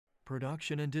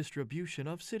production and distribution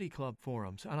of City Club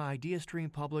forums on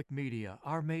IdeaStream Public Media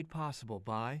are made possible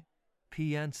by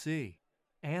PNC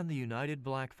and the United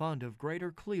Black Fund of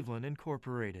Greater Cleveland,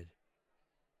 Incorporated.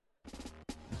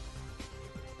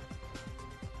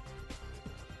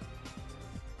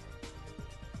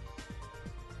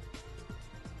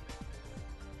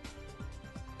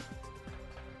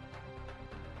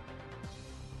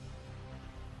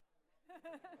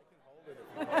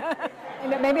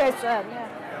 Maybe I should, yeah.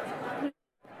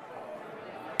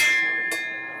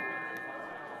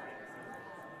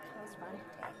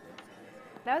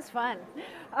 That was fun.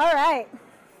 All right.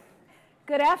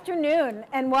 Good afternoon,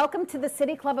 and welcome to the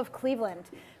City Club of Cleveland,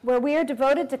 where we are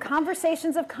devoted to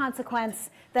conversations of consequence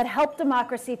that help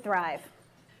democracy thrive.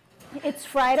 It's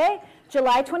Friday,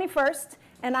 July 21st,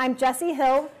 and I'm Jessie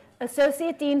Hill,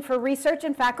 Associate Dean for Research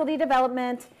and Faculty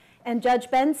Development, and Judge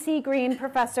Ben C. Green,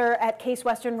 Professor at Case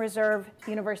Western Reserve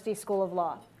University School of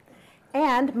Law,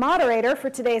 and moderator for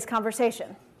today's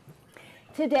conversation.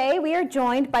 Today, we are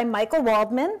joined by Michael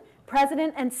Waldman,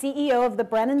 President and CEO of the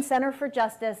Brennan Center for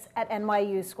Justice at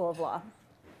NYU School of Law.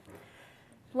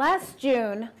 Last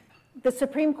June, the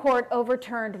Supreme Court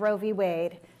overturned Roe v.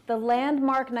 Wade, the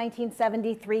landmark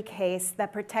 1973 case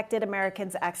that protected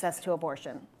Americans' access to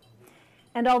abortion.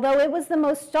 And although it was the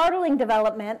most startling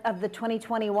development of the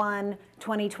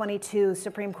 2021-2022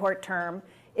 Supreme Court term,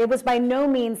 it was by no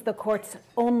means the court's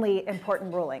only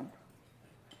important ruling.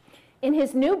 In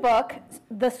his new book,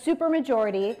 The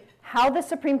Supermajority: How the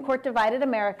Supreme Court Divided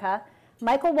America,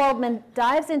 Michael Waldman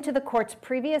dives into the court's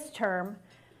previous term,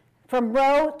 from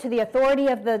Roe to the authority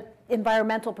of the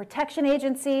Environmental Protection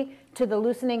Agency to the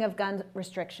loosening of gun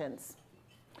restrictions.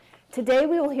 Today,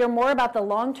 we will hear more about the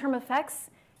long-term effects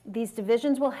these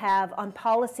divisions will have on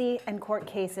policy and court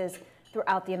cases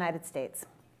throughout the United States.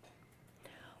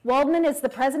 Waldman is the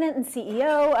president and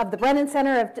CEO of the Brennan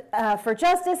Center for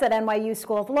Justice at NYU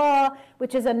School of Law,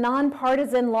 which is a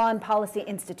nonpartisan law and policy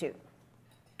institute.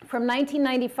 From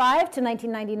 1995 to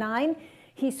 1999,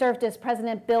 he served as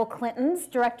President Bill Clinton's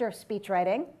director of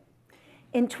speechwriting.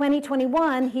 In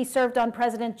 2021, he served on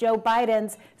President Joe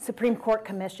Biden's Supreme Court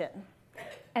Commission.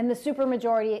 And The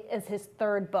Supermajority is his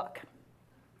third book.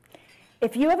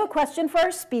 If you have a question for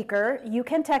our speaker, you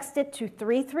can text it to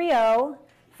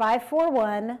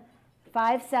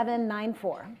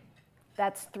 330-541-5794.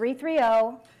 That's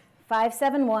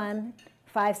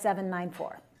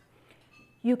 330-571-5794.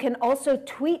 You can also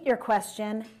tweet your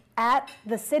question at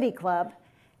the City Club,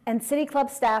 and City Club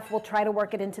staff will try to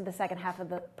work it into the second half of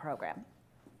the program.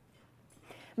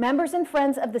 Members and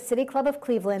friends of the City Club of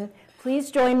Cleveland,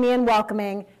 please join me in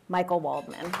welcoming Michael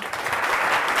Waldman.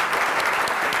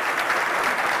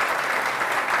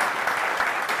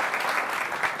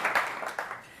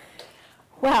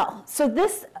 Well, so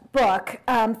this book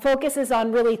focuses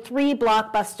on really three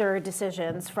blockbuster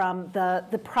decisions from the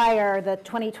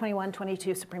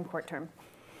 2021-22 Supreme Court term.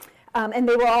 And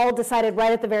they were all decided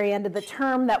right at the very end of the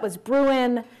term. That was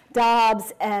Bruin,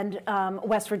 Dobbs, and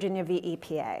West Virginia v.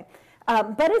 EPA.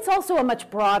 But it's also a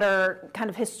much broader kind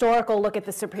of historical look at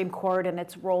the Supreme Court and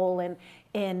its role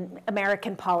in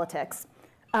American politics,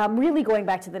 really going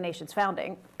back to the nation's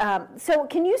founding. So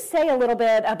can you say a little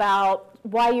bit about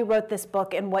why you wrote this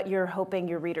book and what you're hoping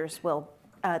your readers will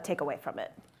take away from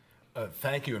it?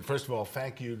 Thank you. And first of all,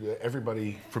 thank you to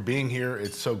everybody for being here.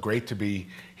 It's so great to be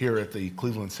here at the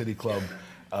Cleveland City Club.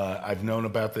 I've known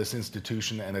about this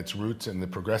institution and its roots in the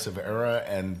progressive era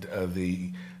and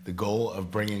the goal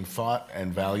of bringing thought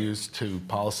and values to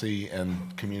policy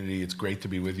and community. It's great to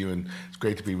be with you, and it's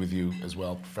great to be with you as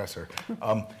well, Professor.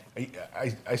 I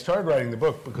started writing the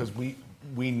book because we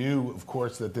knew, of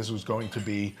course, that this was going to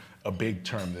be a big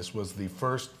term. This was the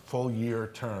first full-year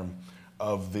term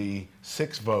of the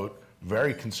 6-vote,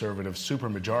 very conservative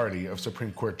supermajority of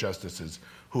Supreme Court justices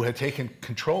who had taken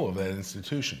control of that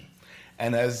institution.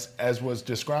 And as was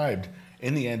described,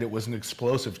 in the end, it was an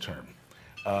explosive term.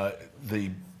 The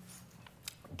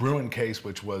Bruin case,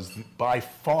 which was by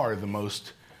far the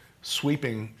most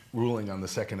sweeping ruling on the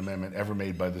Second Amendment ever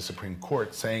made by the Supreme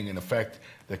Court, saying, in effect,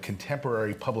 that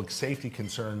contemporary public safety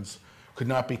concerns could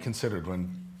not be considered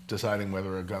when deciding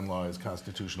whether a gun law is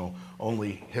constitutional,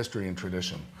 only history and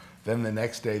tradition. Then the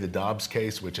next day, the Dobbs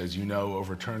case, which, as you know,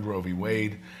 overturned Roe v.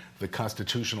 Wade, the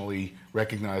constitutionally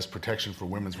recognized protection for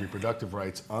women's reproductive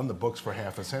rights on the books for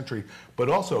half a century, but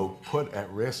also put at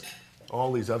risk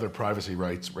all these other privacy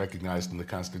rights recognized in the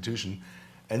Constitution.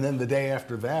 And then the day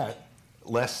after that,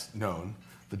 less known,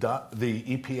 the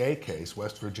EPA case,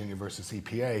 West Virginia versus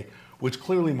EPA, which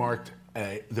clearly marked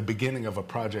the beginning of a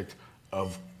project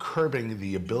of curbing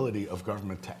the ability of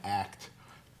government to act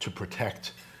to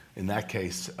protect in that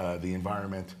case, the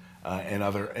environment, and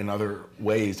other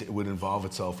ways it would involve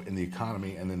itself in the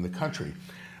economy and in the country.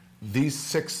 These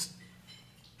 6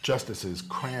 justices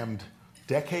crammed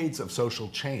decades of social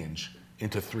change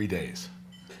into 3 days.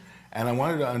 And I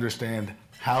wanted to understand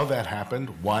how that happened,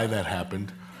 why that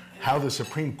happened, how the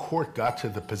Supreme Court got to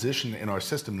the position in our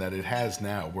system that it has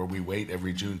now, where we wait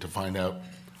every June to find out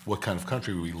what kind of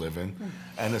country we live in,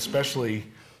 and especially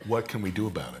what can we do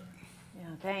about it. Yeah,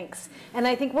 thanks. And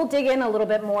I think we'll dig in a little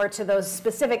bit more to those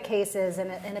specific cases in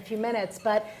a few minutes,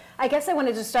 but I guess I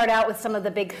wanted to start out with some of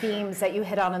the big themes that you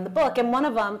hit on in the book, and one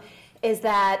of them is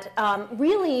that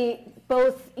really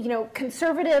both,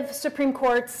 conservative Supreme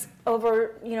Courts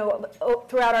over,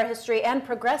 throughout our history and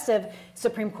progressive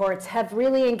Supreme Courts have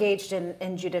really engaged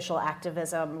in judicial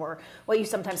activism, or what you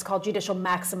sometimes call judicial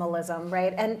maximalism,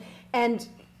 right? And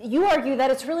you argue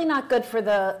that it's really not good for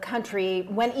the country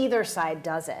when either side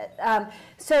does it.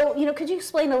 So, could you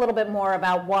explain a little bit more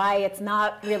about why it's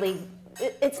not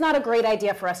a great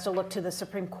idea for us to look to the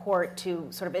Supreme Court to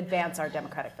sort of advance our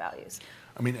democratic values?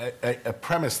 I mean, a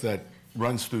premise that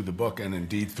runs through the book, and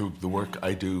indeed through the work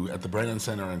I do at the Brennan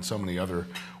Center and so many other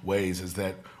ways, is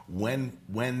that when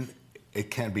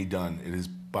it can be done, it is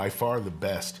by far the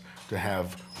best to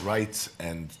have rights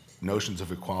and notions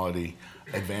of equality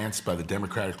advanced by the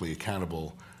democratically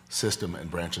accountable system and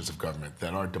branches of government.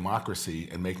 That our democracy,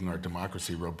 and making our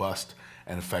democracy robust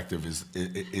and effective,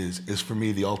 is for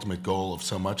me the ultimate goal of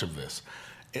so much of this.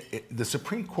 The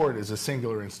Supreme Court is a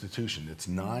singular institution. It's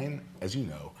 9, as you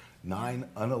know, 9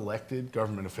 unelected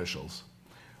government officials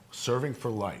serving for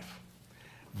life.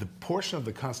 The portion of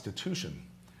the Constitution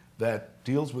that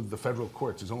deals with the federal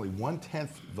courts is only 1/10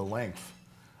 the length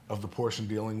of the portion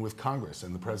dealing with Congress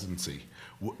and the presidency,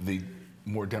 the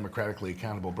more democratically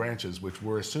accountable branches, which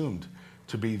were assumed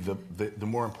to be the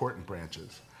more important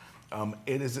branches.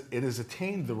 It has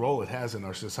attained the role it has in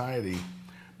our society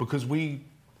because we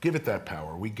give it that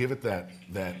power. We give it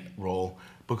that role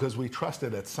because we trust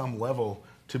it at some level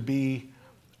to be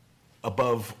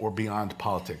above or beyond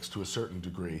politics to a certain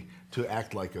degree, to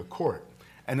act like a court.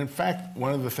 And in fact,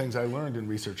 one of the things I learned in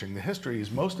researching the history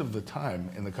is most of the time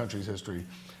in the country's history,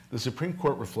 the Supreme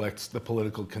Court reflects the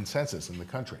political consensus in the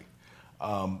country.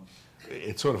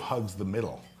 It sort of hugs the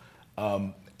middle.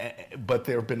 But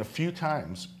there have been a few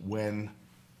times when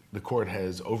the court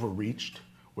has overreached,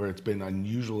 where it's been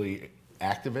unusually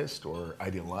activist or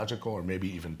ideological or maybe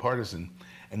even partisan,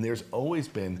 and there's always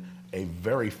been a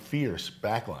very fierce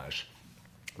backlash,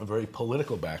 a very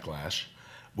political backlash,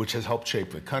 which has helped shape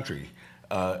the country.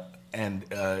 The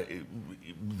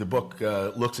book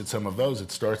looks at some of those.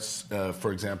 It starts,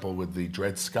 for example, with the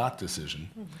Dred Scott decision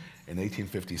in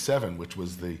 1857, which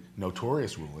was the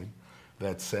notorious ruling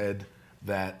that said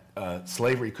that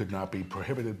slavery could not be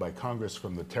prohibited by Congress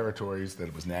from the territories, that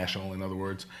it was national, in other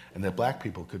words, and that black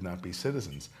people could not be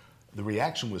citizens. The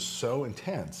reaction was so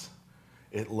intense,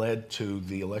 it led to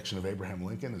the election of Abraham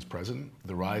Lincoln as president,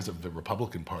 the rise of the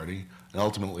Republican Party, and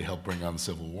ultimately helped bring on the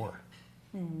Civil War.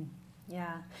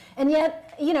 Yeah, and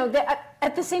yet,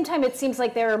 at the same time, it seems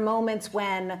like there are moments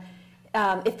when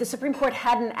if the Supreme Court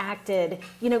hadn't acted,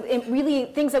 it really,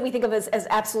 things that we think of as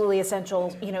absolutely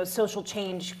essential, social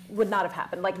change would not have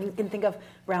happened. Like you can think of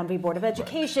Brown v. Board of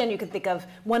Education, right. You can think of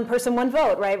one person, one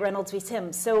vote, right? Reynolds v.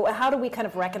 Sims. So how do we kind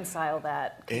of reconcile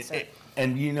that concern?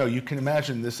 And you can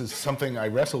imagine this is something I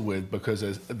wrestle with because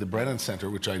as the Brennan Center,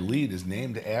 which I lead, is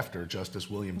named after Justice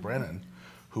William Brennan,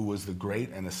 who was the great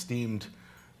and esteemed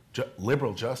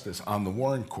liberal justice on the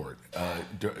Warren Court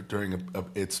during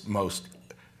its most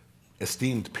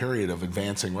esteemed period of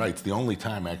advancing rights, the only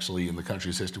time actually in the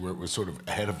country's history where it was sort of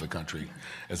ahead of the country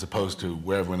as opposed to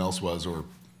where everyone else was or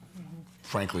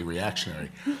frankly reactionary.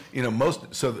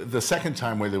 So the second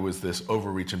time where there was this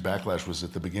overreach and backlash was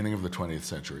at the beginning of the 20th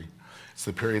century. It's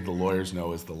the period the lawyers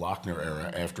know as the Lochner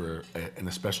era after an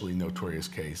especially notorious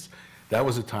case. That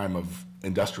was a time of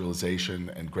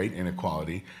industrialization and great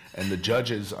inequality, and the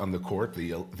judges on the court,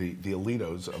 the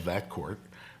elitos of that court,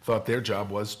 thought their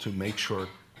job was to make sure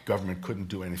government couldn't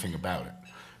do anything about it,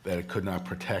 that it could not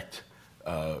protect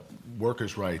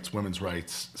workers' rights, women's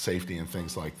rights, safety, and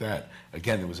things like that.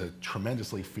 Again, there was a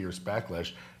tremendously fierce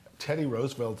backlash. Teddy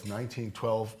Roosevelt's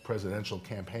 1912 presidential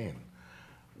campaign,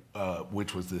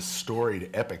 which was this storied,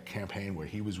 epic campaign where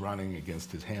he was running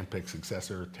against his handpicked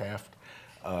successor, Taft,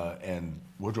 and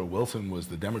Woodrow Wilson was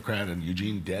the Democrat, and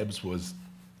Eugene Debs was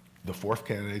the fourth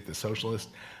candidate, the socialist.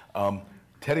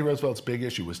 Teddy Roosevelt's big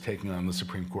issue was taking on the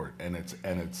Supreme Court and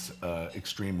its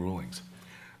extreme rulings.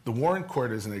 The Warren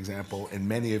Court is an example in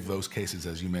many of those cases,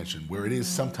 as you mentioned, where it is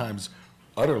sometimes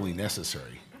utterly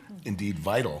necessary, indeed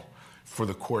vital, for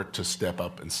the court to step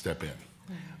up and step in.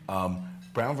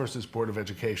 Brown versus Board of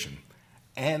Education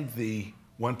and the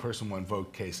one person, one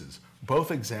vote cases,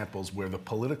 both examples where the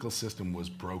political system was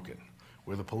broken,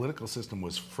 where the political system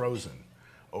was frozen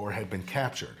or had been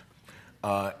captured,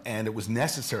 and it was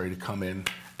necessary to come in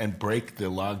and break the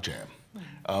logjam.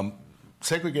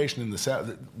 Segregation in the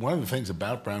South, one of the things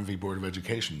about Brown v. Board of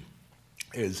Education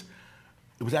is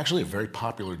it was actually a very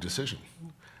popular decision,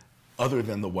 other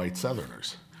than the white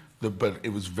Southerners. But it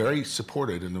was very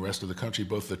supported in the rest of the country.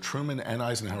 Both the Truman and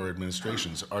Eisenhower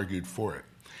administrations argued for it.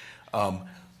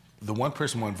 The one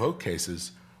person, one vote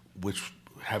cases, which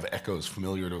have echoes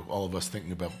familiar to all of us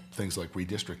thinking about things like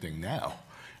redistricting now,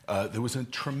 there was a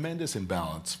tremendous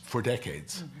imbalance for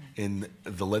decades in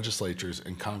the legislatures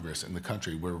and Congress in the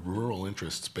country where rural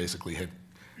interests basically had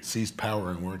seized power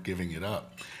and weren't giving it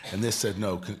up. And this said,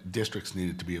 no, districts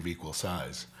needed to be of equal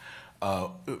size.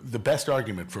 The best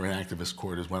argument for an activist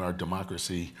court is when our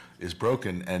democracy is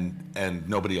broken and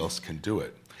nobody else can do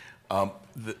it.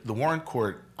 The Warren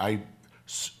Court, I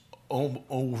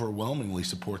overwhelmingly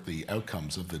support the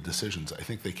outcomes of the decisions. I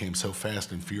think they came so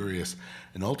fast and furious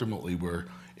and ultimately were,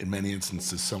 in many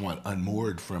instances, somewhat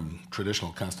unmoored from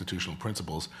traditional constitutional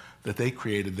principles that they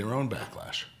created their own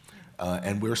backlash.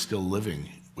 And we're still living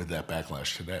with that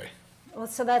backlash today. Well,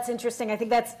 so that's interesting. I think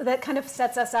that kind of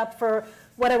sets us up for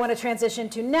what I want to transition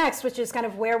to next, which is kind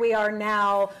of where we are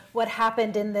now, what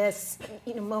happened in this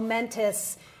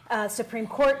momentous Supreme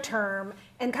Court term,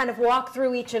 and kind of walk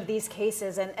through each of these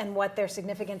cases and what their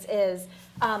significance is.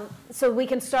 So we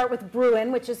can start with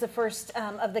Bruen, which is the first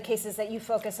of the cases that you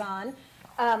focus on.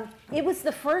 It was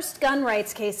the first gun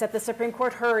rights case that the Supreme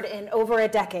Court heard in over a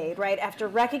decade, right? After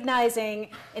recognizing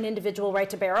an individual right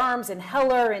to bear arms in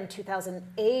Heller in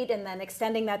 2008 and then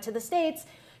extending that to the states,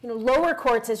 lower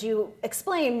courts, as you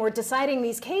explained, were deciding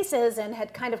these cases and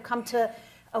had kind of come to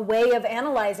a way of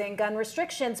analyzing gun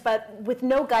restrictions, but with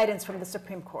no guidance from the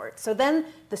Supreme Court. So then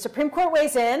the Supreme Court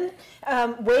wades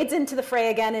into the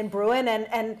fray again in Bruen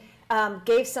and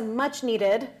gave some much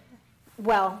needed,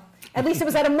 well, at least it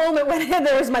was at a moment when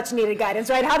there was much needed guidance,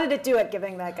 right? How did it do it,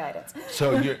 giving that guidance?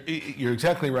 So you're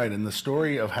exactly right. And the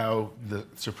story of how the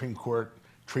Supreme Court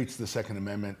treats the Second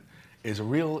Amendment is a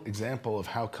real example of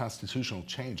how constitutional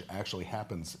change actually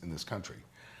happens in this country.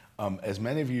 As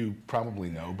many of you probably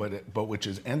know, but which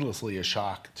is endlessly a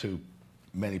shock to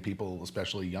many people,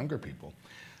 especially younger people,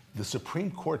 the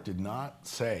Supreme Court did not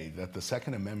say that the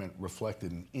Second Amendment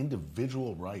reflected an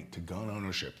individual right to gun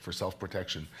ownership for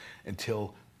self-protection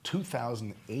until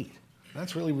 2008.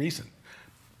 That's really recent.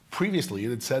 Previously, it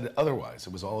had said otherwise.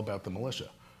 It was all about the militia.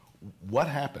 What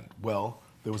happened? Well,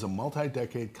 there was a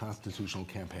multi-decade constitutional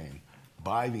campaign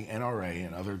by the NRA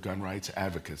and other gun rights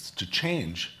advocates to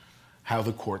change how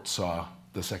the court saw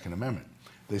the Second Amendment.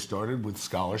 They started with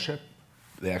scholarship.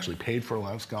 They actually paid for a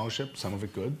lot of scholarship, some of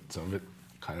it good, some of it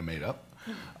kind of made up.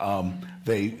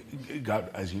 They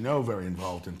got, as you know, very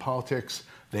involved in politics.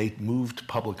 They moved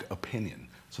public opinion.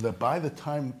 So that by the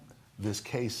time this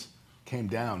case came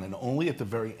down, and only at the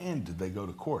very end did they go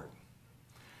to court,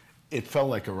 it felt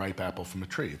like a ripe apple from a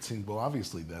tree. It seemed, well,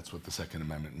 obviously that's what the Second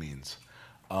Amendment means.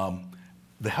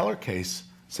 The Heller case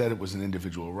said it was an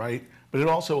individual right, but it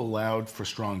also allowed for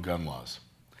strong gun laws.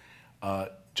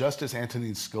 Justice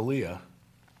Antonin Scalia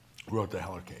wrote the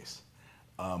Heller case.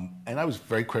 And I was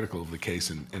very critical of the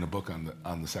case in a book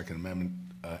on the Second Amendment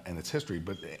and its history,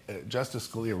 but Justice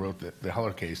Scalia wrote the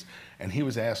Heller case, and he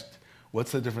was asked,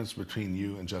 what's the difference between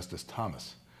you and Justice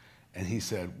Thomas? And he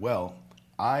said, well,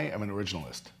 I am an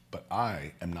originalist, but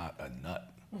I am not a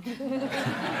nut.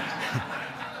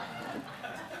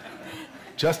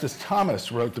 Justice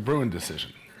Thomas wrote the Bruen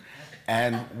decision.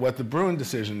 And what the Bruen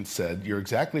decision said, you're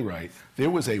exactly right,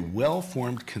 there was a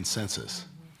well-formed consensus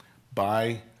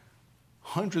by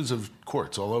hundreds of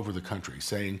courts all over the country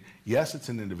saying, yes, it's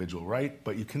an individual right,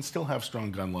 but you can still have strong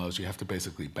gun laws. You have to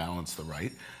basically balance the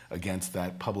right against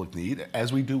that public need,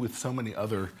 as we do with so many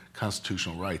other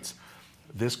constitutional rights.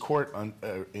 This court,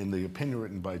 in the opinion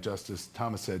written by Justice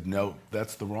Thomas, said, no,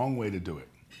 that's the wrong way to do it.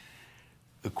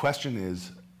 The question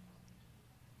is,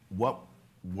 what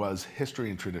was history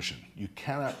and tradition? You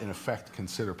cannot, in effect,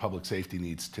 consider public safety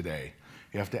needs today.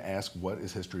 You have to ask, what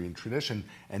is history and tradition?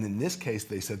 And in this case,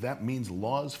 they said that means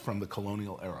laws from the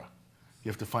colonial era. You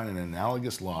have to find an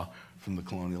analogous law from the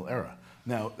colonial era.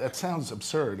 Now, that sounds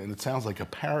absurd, and it sounds like a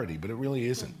parody, but it really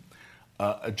isn't.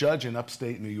 A judge in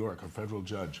upstate New York, a federal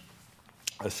judge,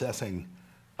 assessing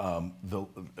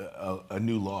a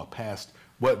new law passed.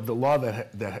 The law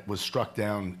that was struck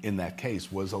down in that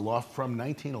case was a law from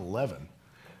 1911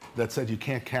 that said you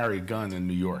can't carry a gun in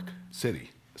New York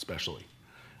City, especially.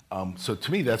 So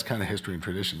to me, that's kind of history and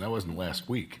tradition. That wasn't last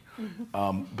week.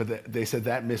 But they said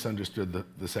that misunderstood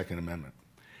the Second Amendment.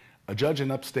 A judge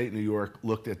in upstate New York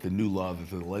looked at the new law that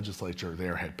the legislature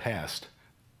there had passed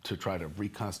to try to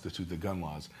reconstitute the gun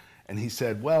laws. And he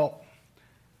said, well,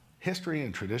 history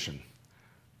and tradition,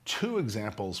 2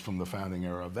 examples from the founding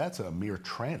era, that's a mere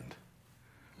trend.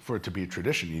 For it to be a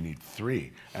tradition, you need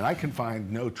 3. And I can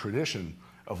find no tradition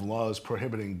of laws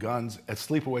prohibiting guns at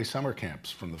sleepaway summer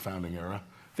camps from the founding era.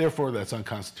 Therefore, that's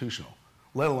unconstitutional.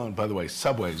 Let alone, by the way,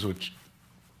 subways, which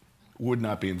would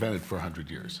not be invented for 100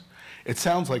 years. It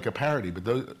sounds like a parody,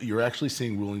 but you're actually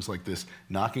seeing rulings like this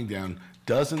knocking down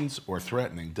dozens or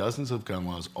threatening dozens of gun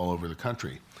laws all over the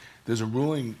country. There's a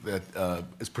ruling that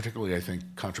is particularly, I think,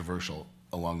 controversial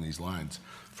along these lines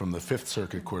from the Fifth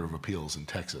Circuit Court of Appeals in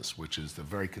Texas, which is the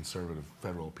very conservative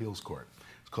federal appeals court.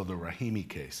 It's called the Rahimi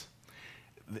case.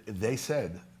 They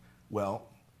said, well,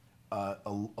 a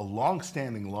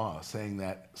long-standing law saying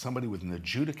that somebody with an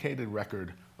adjudicated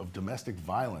record of domestic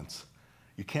violence,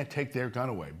 you can't take their gun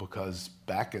away because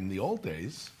back in the old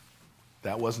days,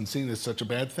 that wasn't seen as such a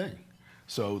bad thing.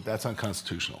 So that's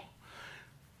unconstitutional.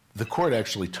 The court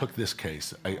actually took this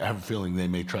case. I have a feeling they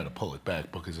may try to pull it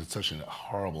back because it's such a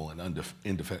horrible and,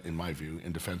 in my view,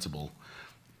 indefensible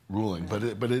ruling. But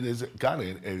it has got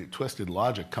a twisted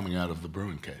logic coming out of the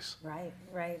Bruin case. Right,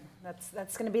 right.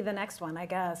 That's going to be the next one, I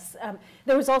guess.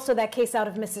 There was also that case out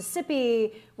of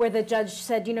Mississippi where the judge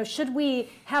said, should we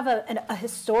have a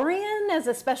historian as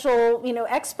a special,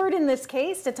 expert in this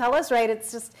case to tell us, right?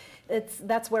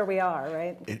 That's where we are,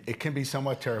 right? It can be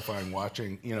somewhat terrifying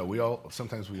watching,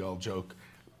 sometimes we all joke,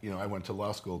 I went to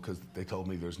law school because they told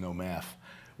me there's no math.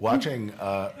 Watching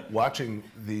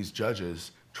these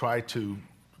judges try to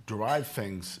derive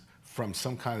things from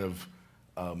some kind of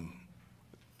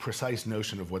precise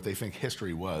notion of what they think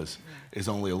history was is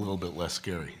only a little bit less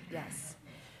scary. Yes.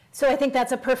 So I think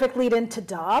that's a perfect lead into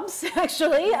Dobbs,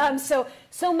 actually.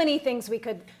 So many things we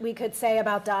could say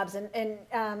about Dobbs, and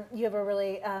you have a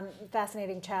really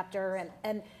fascinating chapter.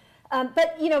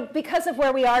 But because of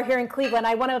where we are here in Cleveland,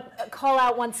 I want to call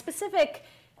out one specific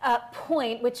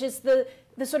point, which is the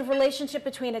sort of relationship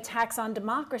between attacks on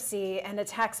democracy and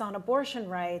attacks on abortion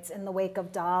rights in the wake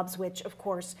of Dobbs, which of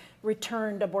course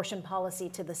returned abortion policy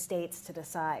to the states to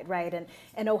decide, right?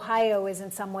 And Ohio is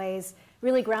in some ways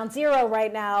really ground zero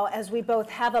right now as we both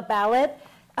have a ballot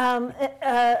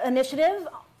initiative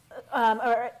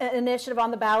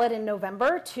on the ballot in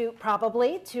November to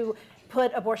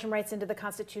put abortion rights into the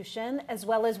Constitution, as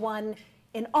well as one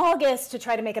in August to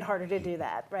try to make it harder to do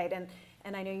that, right?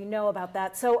 And I know you know about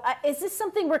that. So is this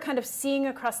something we're kind of seeing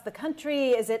across the country?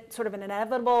 Is it sort of an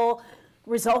inevitable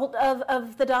result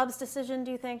of the Dobbs decision, do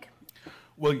you think?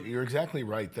 Well, you're exactly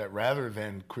right that rather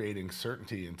than creating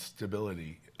certainty and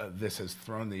stability, this has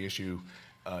thrown the issue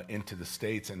into the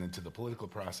states and into the political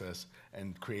process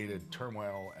and created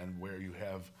turmoil, and where you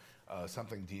have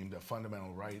something deemed a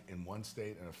fundamental right in one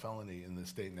state and a felony in the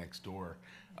state next door.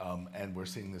 And we're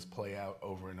seeing this play out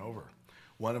over and over.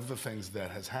 One of the things that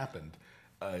has happened,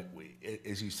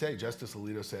 as you say, Justice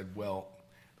Alito said, well,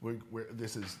 we're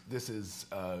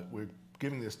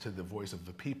giving this to the voice of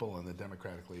the people and the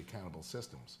democratically accountable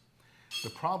systems.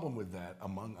 The problem with that,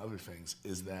 among other things,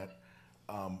 is that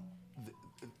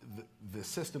the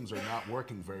systems are not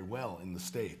working very well in the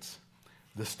states.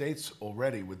 The states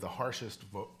already with the harshest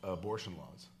abortion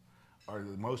laws are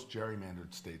the most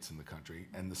gerrymandered states in the country,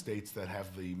 and the states that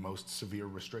have the most severe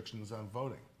restrictions on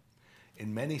voting.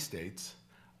 In many states,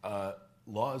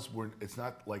 it's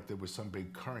not like there was some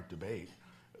big current debate.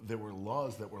 There were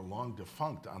laws that were long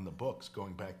defunct on the books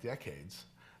going back decades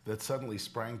that suddenly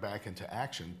sprang back into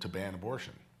action to ban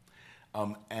abortion.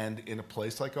 And in a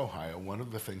place like Ohio, one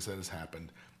of the things that has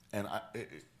happened, and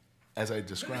as I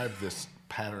describe this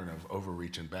pattern of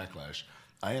overreach and backlash,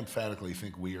 I emphatically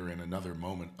think we are in another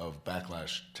moment of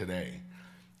backlash today.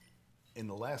 In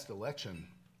the last election,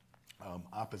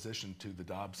 opposition to the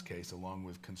Dobbs case, along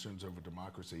with concerns over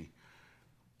democracy,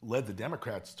 led the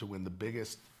Democrats to win the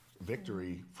biggest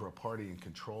victory for a party in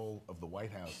control of the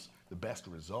White House, the best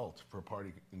result for a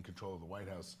party in control of the White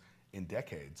House in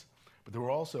decades. But there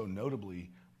were also notably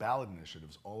ballot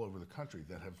initiatives all over the country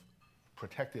that have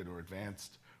protected or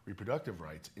advanced reproductive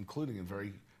rights, including in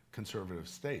very conservative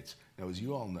states. Now, as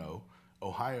you all know,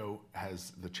 Ohio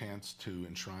has the chance to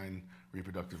enshrine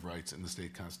reproductive rights in the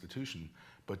state constitution.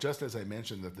 But just as I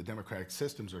mentioned that the democratic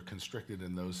systems are constricted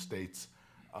in those states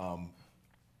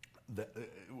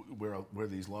where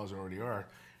these laws already are,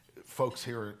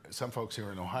 some folks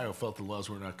here in Ohio felt the laws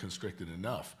were not constricted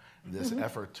enough. This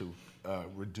effort to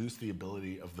reduce the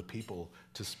ability of the people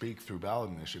to speak through ballot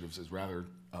initiatives is rather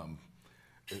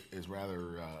is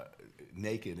rather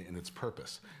naked in its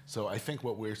purpose. So I think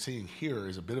what we're seeing here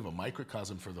is a bit of a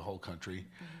microcosm for the whole country,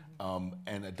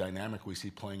 and a dynamic we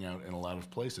see playing out in a lot of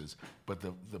places. But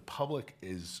the public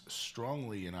is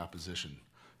strongly in opposition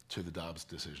to the Dobbs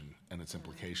decision and its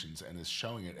implications, and is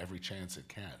showing it every chance it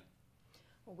can.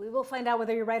 Well, we will find out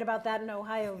whether you're right about that in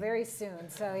Ohio very soon.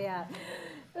 So yeah.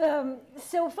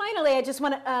 So finally, I just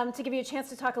want to give you a chance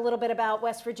to talk a little bit about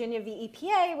West Virginia v.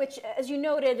 EPA, which, as you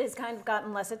noted, has kind of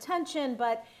gotten less attention,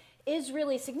 but is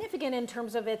really significant in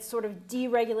terms of its sort of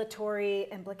deregulatory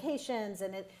implications,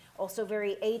 and it also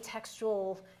very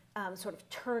atextual sort of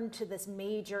turn to this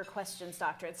major questions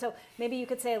doctrine. So maybe you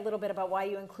could say a little bit about why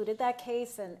you included that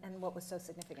case and what was so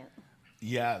significant.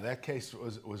 Yeah, that case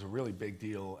was a really big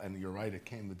deal, and you're right, it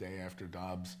came the day after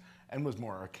Dobbs and was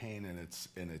more arcane in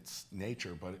its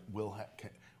nature, but it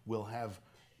will have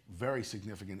very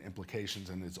significant implications,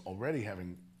 and is already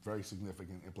having very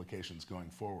significant implications going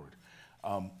forward.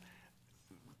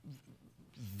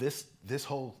 This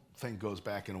whole thing goes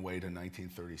back in a way to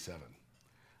 1937.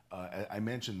 I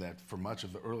mentioned that for much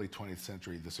of the early 20th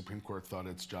century, the Supreme Court thought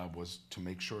its job was to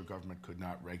make sure government could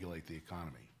not regulate the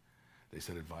economy. They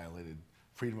said it violated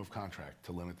freedom of contract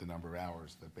to limit the number of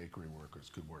hours that bakery workers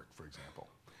could work, for example.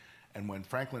 And when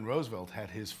Franklin Roosevelt had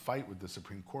his fight with the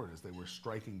Supreme Court as they were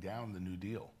striking down the New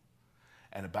Deal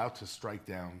and about to strike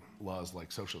down laws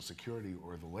like Social Security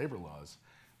or the labor laws,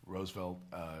 Roosevelt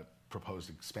proposed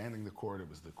expanding the court. It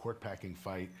was the court-packing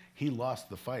fight. He lost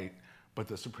the fight, but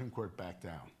the Supreme Court backed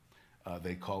down.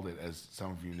 They called it, as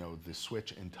some of you know, the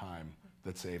switch in time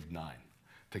that saved 9,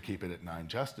 to keep it at 9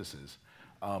 justices.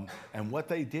 And what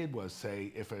they did was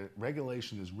say, if a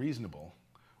regulation is reasonable,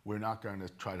 we're not going to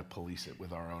try to police it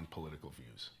with our own political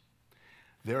views.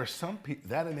 There are some people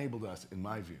that enabled us, in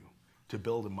my view, to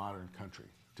build a modern country,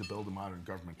 to build a modern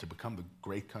government, to become the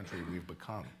great country we've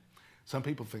become. Some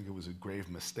people think it was a grave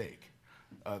mistake.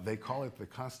 They call it the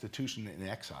Constitution in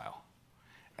exile.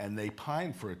 And they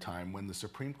pined for a time when the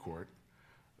Supreme Court,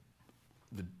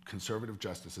 the conservative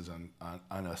justices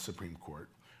on a Supreme Court,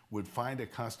 would find a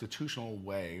constitutional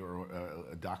way or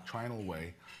a doctrinal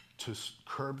way to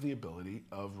curb the ability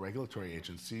of regulatory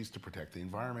agencies to protect the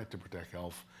environment, to protect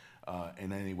health,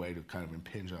 in any way to kind of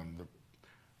impinge on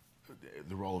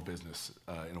the role of business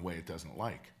in a way it doesn't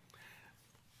like.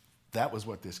 That was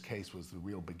what this case was the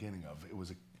real beginning of. It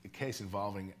was a case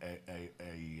involving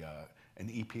an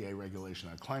EPA regulation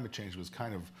on climate change. It was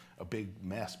kind of a big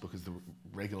mess because the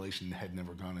regulation had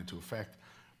never gone into effect.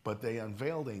 But they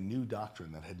unveiled a new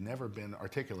doctrine that had never been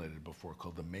articulated before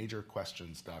called the Major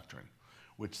Questions Doctrine,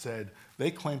 which said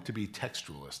they claimed to be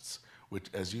textualists, which,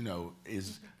 as you know,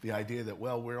 is the idea that,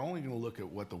 well, we're only going to look at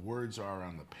what the words are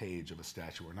on the page of a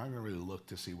statute. We're not going to really look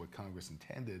to see what Congress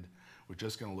intended. We're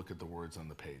just going to look at the words on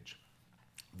the page.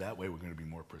 That way we're going to be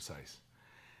more precise.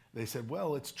 They said,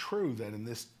 well, it's true that in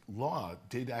this law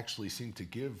did actually seem to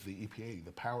give the EPA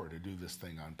the power to do this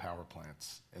thing on power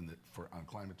plants on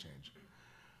climate change.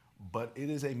 But it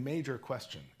is a major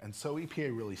question, and so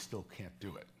EPA really still can't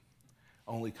do it.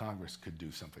 Only Congress could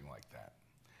do something like that.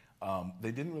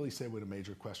 They didn't really say what a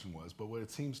major question was, but what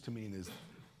it seems to mean is,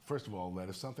 first of all, that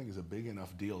if something is a big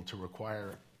enough deal to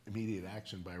require immediate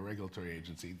action by a regulatory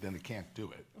agency, then it can't do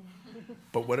it.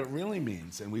 But what it really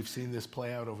means, and we've seen this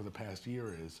play out over the past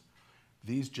year, is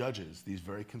these judges, these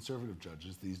very conservative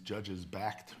judges, these judges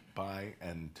backed by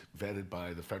and vetted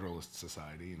by the Federalist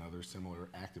Society and other similar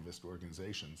activist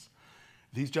organizations,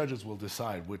 these judges will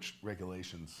decide which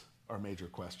regulations are major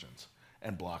questions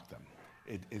and block them.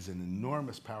 It is an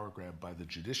enormous power grab by the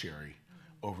judiciary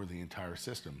over the entire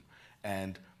system.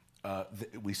 And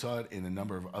we saw it in a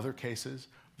number of other cases.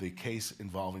 The case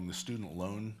involving the student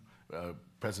loan,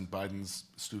 President Biden's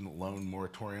student loan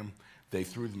moratorium, they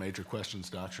threw the Major Questions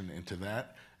Doctrine into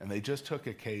that, and they just took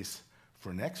a case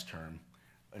for next term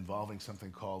involving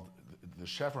something called the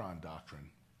Chevron Doctrine,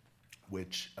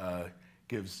 which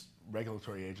gives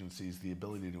regulatory agencies the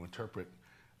ability to interpret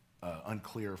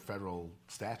unclear federal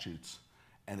statutes.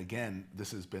 And again,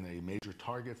 this has been a major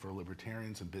target for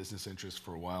libertarians and business interests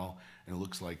for a while, and it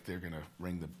looks like they're going to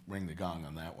ring the gong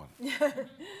on that one.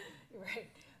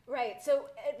 Right. So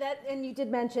and you did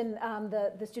mention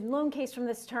the student loan case from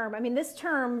this term. I mean, this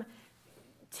term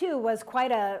too was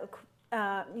quite a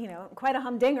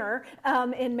humdinger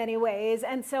in many ways.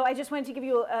 And so I just wanted to give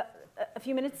you a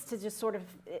few minutes to just sort of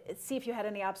see if you had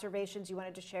any observations you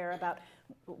wanted to share about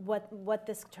what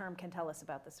this term can tell us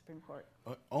about the Supreme Court.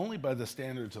 Only by the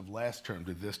standards of last term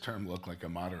did this term look like a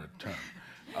moderate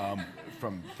term,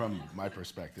 from my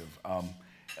perspective.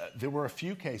 There were a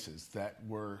few cases that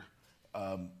were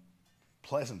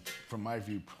pleasant, from my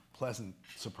view, pleasant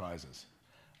surprises.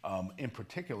 In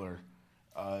particular,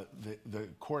 the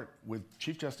court, with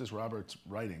Chief Justice Roberts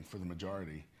writing for the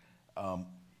majority,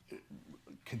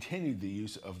 continued the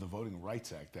use of the Voting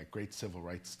Rights Act, that great civil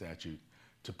rights statute,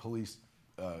 to police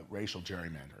racial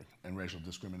gerrymandering and racial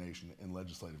discrimination in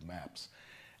legislative maps.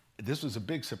 This was a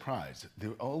big surprise.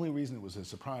 The only reason it was a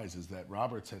surprise is that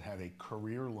Roberts had had a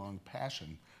career-long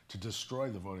passion to destroy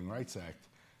the Voting Rights Act,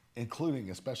 including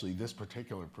especially this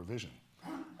particular provision.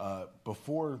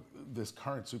 Before this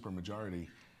current supermajority,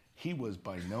 he was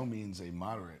by no means a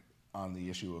moderate on the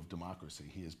issue of democracy.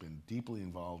 He has been deeply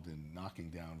involved in knocking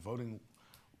down voting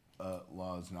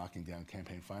laws, knocking down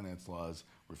campaign finance laws,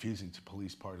 refusing to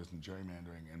police partisan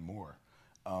gerrymandering, and more.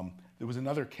 There was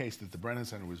another case that the Brennan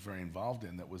Center was very involved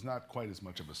in that was not quite as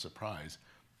much of a surprise,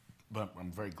 but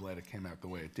I'm very glad it came out the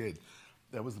way it did.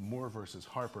 That was the Moore versus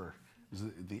Harper. It was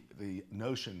the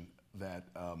notion that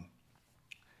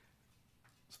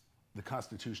the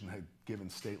Constitution had given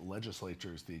state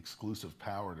legislatures the exclusive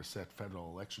power to set federal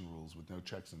election rules with no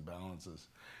checks and balances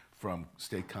from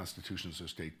state constitutions or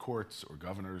state courts or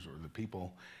governors or the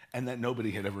people, and that nobody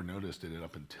had ever noticed it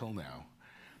up until now.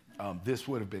 This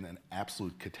would have been an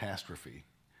absolute catastrophe,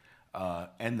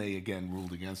 and they again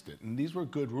ruled against it. And these were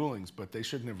good rulings, but they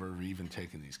should never have even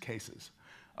taken these cases.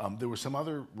 There were some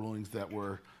other rulings that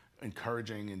were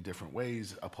encouraging in different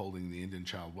ways, upholding the Indian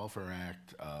Child Welfare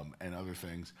Act and other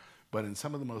things. But in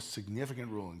some of the most significant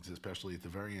rulings, especially at the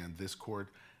very end, this court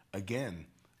again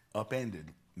upended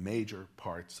major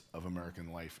parts of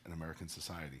American life and American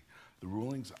society. The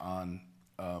rulings on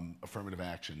affirmative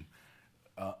action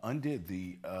undid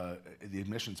the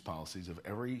admissions policies of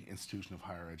every institution of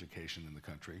higher education in the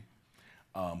country.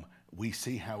 We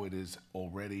see how it is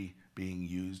already being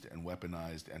used and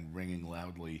weaponized and ringing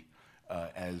loudly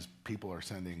as people are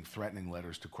sending threatening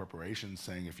letters to corporations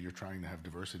saying if you're trying to have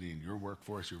diversity in your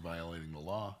workforce, you're violating the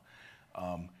law.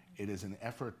 It is an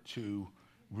effort to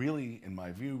really, in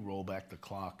my view, roll back the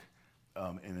clock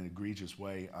in an egregious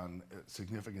way on a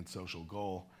significant social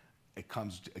goal. It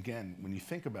comes, again, when you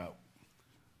think about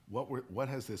what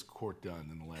has this court done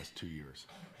in the last 2 years?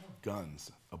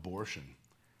 Guns, abortion,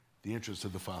 the interests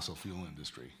of the fossil fuel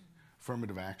industry,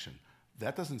 affirmative action.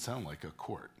 That doesn't sound like a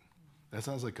court. That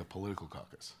sounds like a political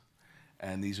caucus.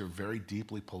 And these are very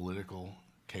deeply political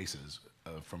cases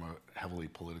from a heavily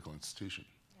political institution.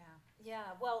 Yeah.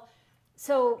 Well,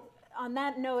 so on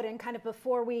that note, and kind of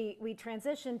before we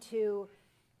transition to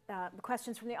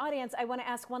questions from the audience, I want to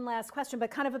ask one last question, but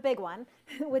kind of a big one,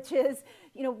 which is,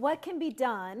 what can be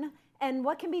done, and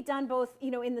what can be done both,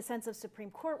 in the sense of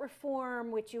Supreme Court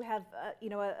reform, which you have,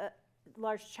 a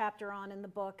large chapter on in the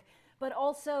book, but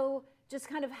also just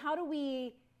kind of how do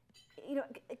we,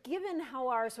 given how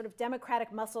our sort of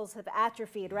democratic muscles have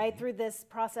atrophied, right, through this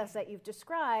process that you've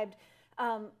described,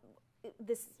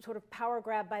 this sort of power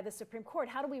grab by the Supreme Court,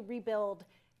 how do we rebuild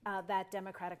that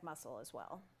democratic muscle as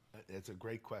well? It's a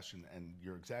great question, and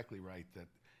you're exactly right that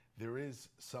there is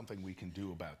something we can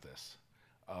do about this.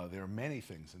 There are many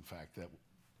things, in fact, that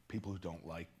people who don't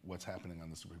like what's happening on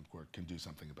the Supreme Court can do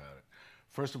something about it.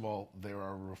 First of all, there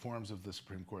are reforms of the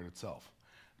Supreme Court itself.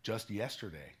 Just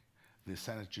yesterday, the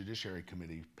Senate Judiciary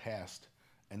Committee passed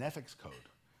an ethics code.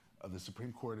 The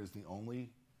Supreme Court is the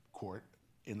only court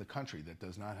in the country that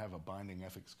does not have a binding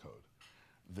ethics code.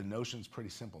 The notion's pretty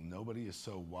simple. Nobody is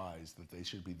so wise that they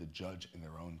should be the judge in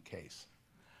their own case.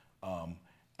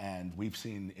 And we've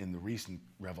seen in the recent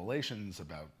revelations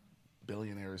about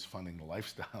billionaires funding the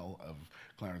lifestyle of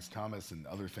Clarence Thomas and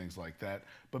other things like that,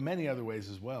 but many other ways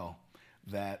as well,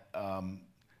 that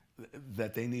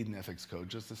that they need an ethics code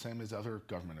just the same as other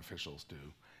government officials do.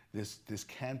 This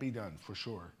can be done for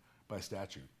sure by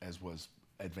statute, as was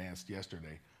advanced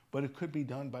yesterday, but it could be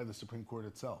done by the Supreme Court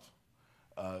itself.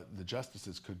 The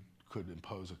justices could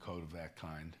impose a code of that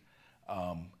kind.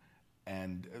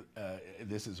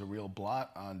 This is a real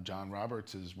blot on John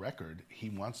Roberts' record. He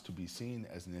wants to be seen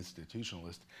as an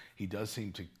institutionalist. He does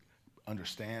seem to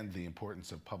understand the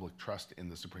importance of public trust in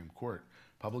the Supreme Court.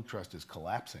 Public trust is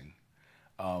collapsing,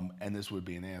 and this would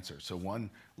be an answer. So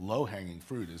one low-hanging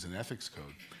fruit is an ethics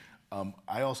code.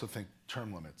 I also think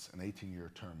term limits, an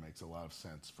 18-year term, makes a lot of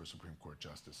sense for Supreme Court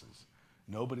justices.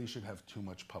 Nobody should have too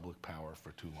much public power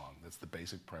for too long. That's the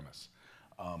basic premise.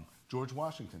 George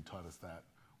Washington taught us that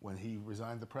when he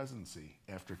resigned the presidency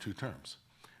after 2 terms,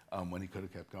 when he could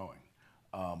have kept going.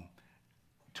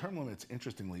 Term limits,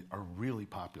 interestingly, are really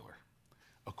popular.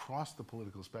 Across the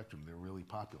political spectrum, they're really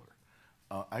popular.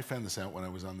 I found this out when I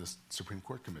was on this Supreme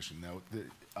Court commission. Now,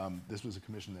 this was a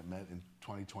commission that met in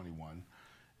 2021.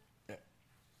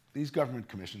 These government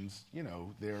commissions,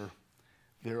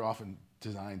 they're often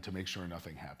designed to make sure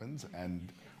nothing happens,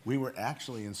 and We were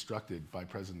actually instructed by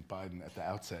President Biden at the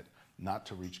outset not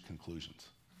to reach conclusions.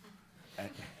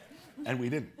 And we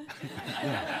didn't.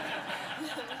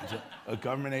 It's a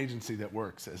government agency that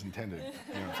works as intended,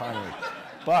 finally.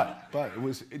 But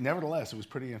nevertheless, it was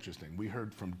pretty interesting. We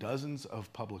heard from dozens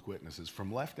of public witnesses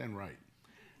from left and right.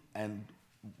 And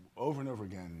over and over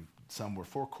again, some were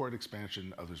for court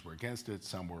expansion, others were against it,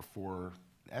 some were for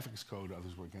ethics code,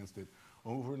 others were against it.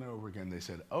 Over and over again, they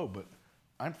said, oh, but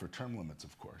I'm for term limits,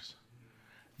 of course.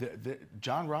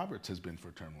 John Roberts has been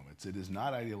for term limits. It is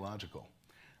not ideological.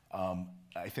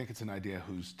 I think it's an idea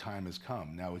whose time has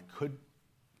come. Now, it could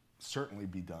certainly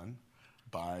be done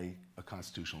by a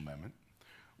constitutional amendment.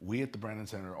 We at the Brennan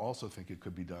Center also think it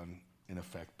could be done, in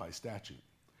effect, by statute,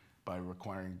 by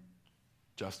requiring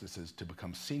justices to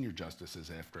become senior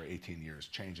justices after 18 years,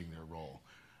 changing their role.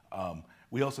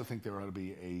 We also think there ought to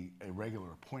be a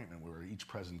regular appointment where each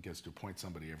president gets to appoint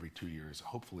somebody every 2 years.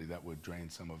 Hopefully that would drain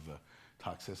some of the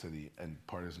toxicity and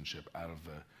partisanship out of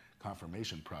the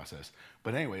confirmation process.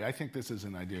 But anyway, I think this is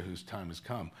an idea whose time has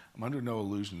come. I'm under no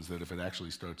illusions that if it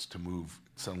actually starts to move,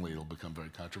 suddenly it'll become very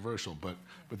controversial, but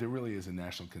there really is a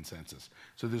national consensus.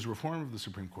 So there's reform of the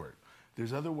Supreme Court.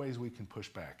 There's other ways we can push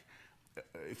back.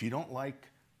 If you don't like,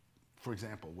 for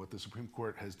example, what the Supreme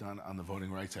Court has done on the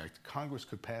Voting Rights Act, Congress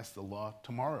could pass the law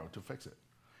tomorrow to fix it.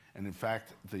 And in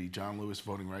fact, the John Lewis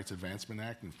Voting Rights Advancement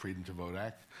Act and Freedom to Vote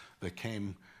Act that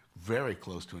came very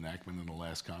close to enactment in the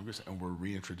last Congress and were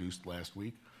reintroduced last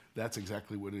week, that's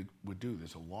exactly what it would do.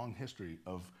 There's a long history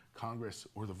of Congress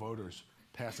or the voters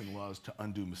passing laws to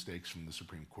undo mistakes from the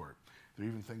Supreme Court. There are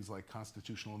even things like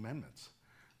constitutional amendments.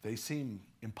 They seem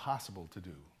impossible to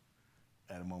do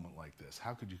at a moment like this.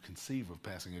 How could you conceive of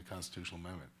passing a constitutional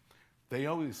amendment? They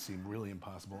always seem really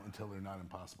impossible until they're not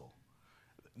impossible.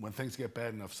 When things get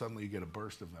bad enough, suddenly you get a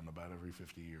burst of them about every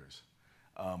 50 years.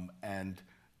 And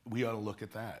we ought to look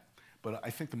at that. But I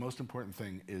think the most important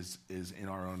thing is in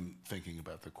our own thinking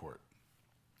about the court.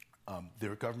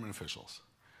 They're government officials.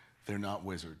 They're not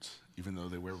wizards, even though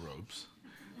they wear robes.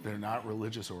 They're not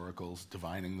religious oracles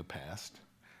divining the past.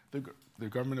 They're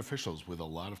government officials with a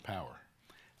lot of power.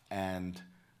 And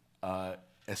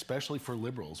especially for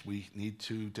liberals, we need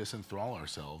to disenthrall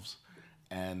ourselves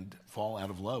and fall out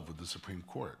of love with the Supreme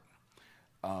Court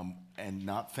and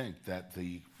not think that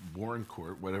the Warren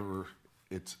Court, whatever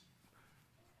its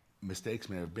mistakes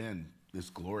may have been, this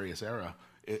glorious era,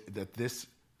 that this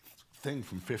thing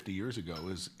from 50 years ago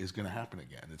is going to happen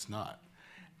again. It's not.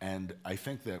 And I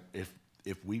think that if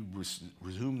we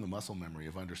resume the muscle memory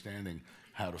of understanding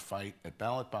how to fight at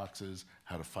ballot boxes,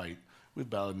 how to fight with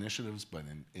ballot initiatives, but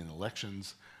in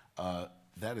elections,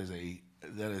 that is a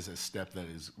step that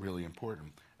is really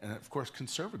important. And of course,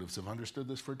 conservatives have understood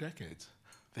this for decades.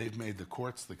 They've made the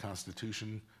courts, the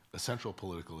Constitution, a central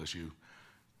political issue.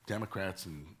 Democrats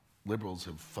and liberals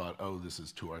have thought, oh, this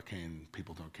is too arcane,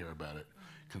 people don't care about it.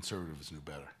 Conservatives knew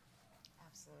better.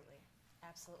 Absolutely,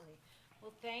 absolutely.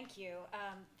 Well, thank you.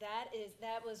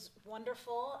 That was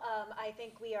wonderful. I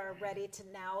think we are ready to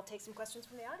now take some questions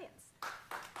from the audience.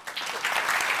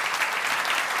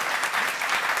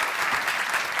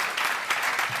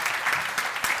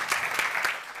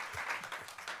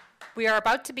 We are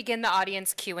about to begin the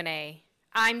audience Q&A.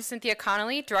 I'm Cynthia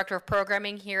Connolly, Director of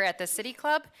Programming here at the City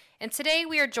Club, and today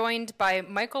we are joined by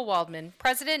Michael Waldman,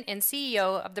 President and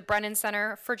CEO of the Brennan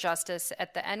Center for Justice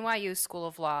at the NYU School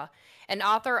of Law, and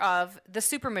author of The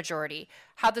Supermajority,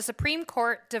 How the Supreme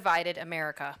Court Divided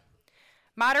America.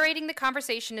 Moderating the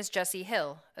conversation is Jesse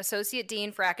Hill, Associate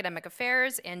Dean for Academic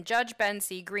Affairs, and Judge Ben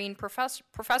C. Green,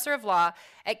 Professor of Law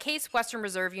at Case Western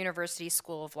Reserve University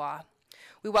School of Law.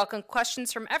 We welcome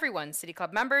questions from everyone, City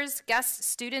Club members, guests,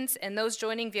 students, and those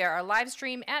joining via our live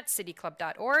stream at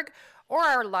cityclub.org or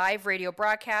our live radio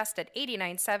broadcast at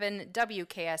 89.7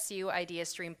 WKSU Idea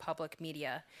Stream Public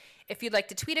Media. If you'd like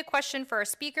to tweet a question for our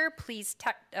speaker, please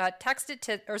text it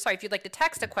to, if you'd like to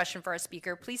text a question for our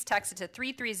speaker, please text it to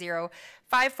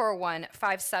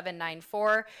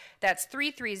 330-541-5794. That's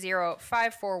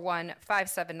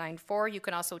 330-541-5794. You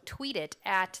can also tweet it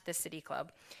at the City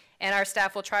Club. And our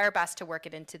staff will try our best to work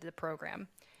it into the program.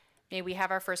 May we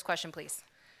have our first question, please?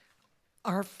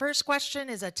 Our first question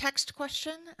is a text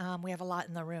question. We have a lot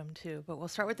in the room, too, but we'll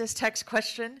start with this text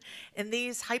question. In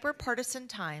these hyper-partisan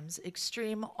times,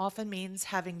 extreme often means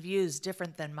having views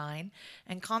different than mine,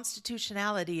 and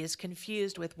constitutionality is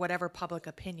confused with whatever public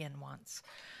opinion wants.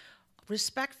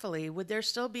 Respectfully, would there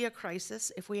still be a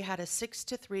crisis if we had a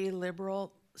 6-3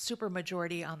 liberal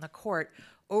supermajority on the court,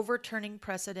 overturning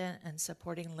precedent and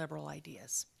supporting liberal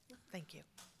ideas? Thank you.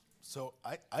 So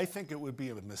I think it would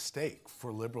be a mistake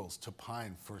for liberals to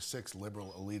pine for 6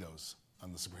 liberal elitos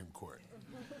on the Supreme Court.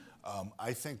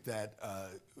 I think that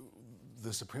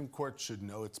the Supreme Court should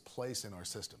know its place in our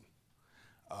system,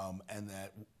 and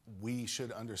that we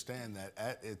should understand that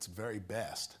at its very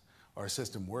best, our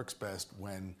system works best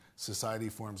when society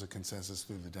forms a consensus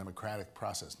through the democratic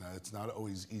process. Now, it's not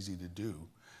always easy to do.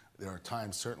 There are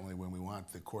times, certainly, when we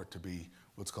want the court to be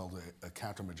what's called a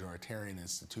counter-majoritarian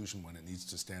institution, when it needs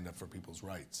to stand up for people's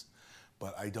rights.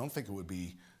 But I don't think it would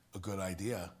be a good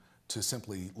idea to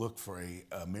simply look for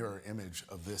a mirror image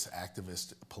of this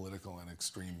activist, political, and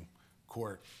extreme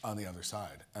court on the other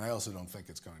side. And I also don't think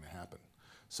it's going to happen.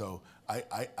 So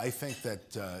I think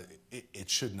that it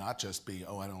should not just be,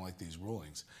 oh, I don't like these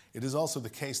rulings. It is also the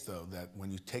case, though, that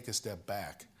when you take a step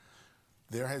back,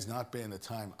 there has not been a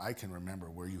time I can remember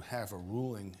where you have a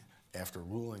ruling after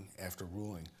ruling after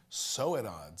ruling so at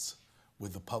odds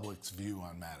with the public's view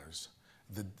on matters.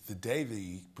 The day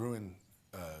the Bruin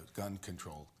gun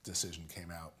control decision came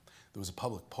out, there was a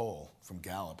public poll from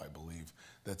Gallup, I believe,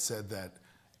 that said that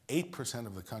 8%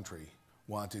 of the country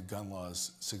wanted gun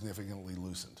laws significantly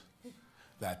loosened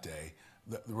that day.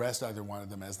 The rest either wanted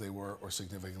them as they were or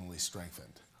significantly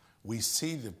strengthened. We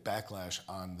see the backlash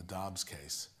on the Dobbs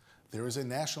case. There is a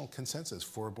national consensus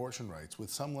for abortion rights with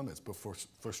some limits, but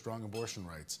for strong abortion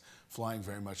rights, flying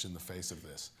very much in the face of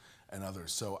this and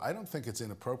others. So I don't think it's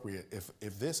inappropriate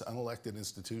if this unelected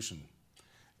institution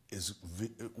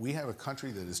we have a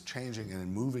country that is changing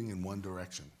and moving in one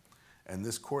direction, and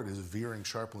this court is veering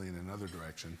sharply in another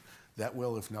direction. That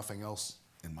will, if nothing else,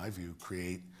 in my view,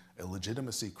 create a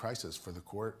legitimacy crisis for the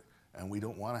court, and we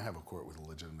don't want to have a court with a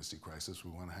legitimacy crisis.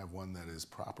 We want to have one that is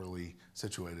properly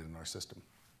situated in our system.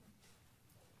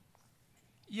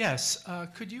 Yes,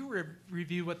 could you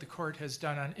review what the court has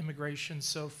done on immigration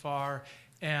so far,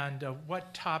 and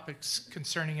what topics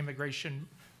concerning immigration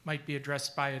might be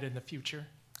addressed by it in the future?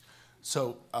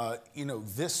 So,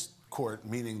 this court,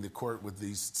 meaning the court with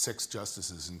these 6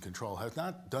 justices in control, has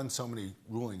not done so many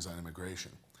rulings on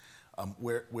immigration.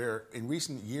 Where in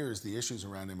recent years the issues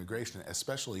around immigration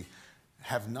especially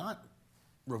have not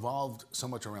revolved so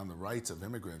much around the rights of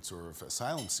immigrants or of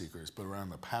asylum seekers, but around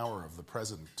the power of the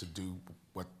president to do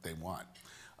what they want.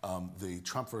 The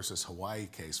Trump versus Hawaii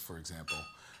case, for example,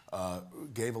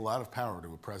 gave a lot of power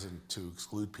to a president to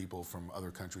exclude people from other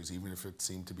countries, even if it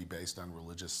seemed to be based on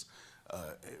religious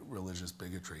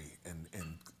bigotry and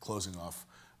closing off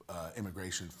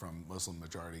immigration from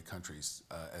Muslim-majority countries,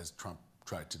 as Trump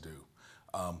tried to do.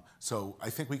 So I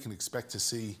think we can expect to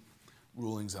see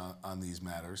rulings on these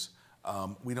matters.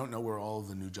 We don't know where all of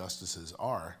the new justices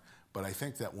are, but I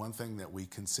think that one thing that we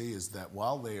can see is that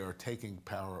while they are taking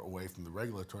power away from the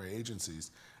regulatory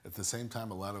agencies, at the same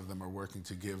time a lot of them are working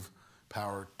to give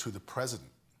power to the president.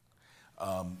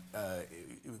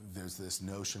 There's this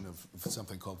notion of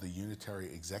something called the unitary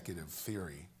executive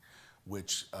theory,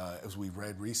 which, as we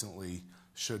read recently,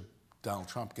 should Donald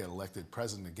Trump get elected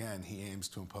president again, he aims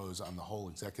to impose on the whole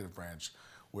executive branch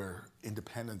where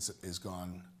independence is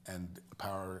gone and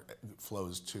power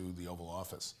flows to the Oval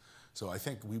Office. So I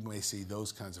think we may see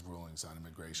those kinds of rulings on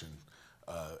immigration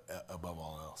above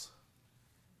all else.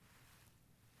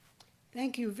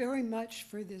 Thank you very much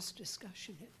for this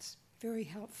discussion. It's very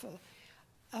helpful.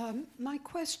 My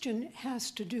question has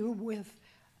to do with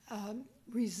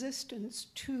resistance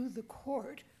to the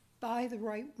court by the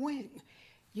right wing.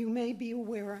 You may be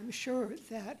aware, I'm sure,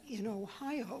 that in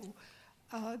Ohio,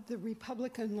 the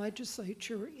Republican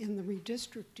legislature in the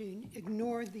redistricting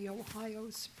ignored the Ohio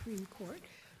Supreme Court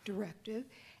directive.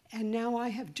 And now I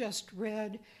have just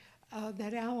read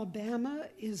that Alabama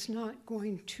is not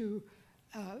going to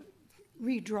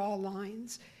redraw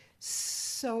lines.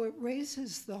 So it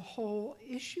raises the whole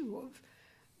issue of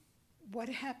what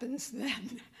happens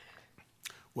then.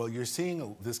 Well, you're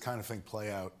seeing this kind of thing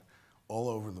play out all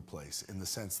over the place in the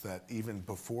sense that even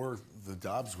before the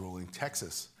Dobbs ruling,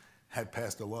 Texas had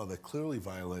passed a law that clearly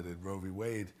violated Roe v.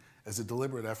 Wade as a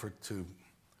deliberate effort to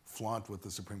flaunt what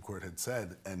the Supreme Court had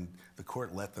said, and the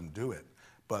court let them do it.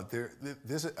 But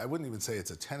I wouldn't even say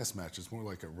it's a tennis match, it's more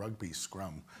like a rugby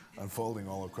scrum unfolding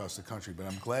all across the country, but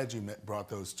I'm glad you brought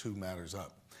those 2 matters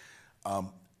up.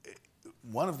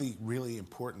 One of the really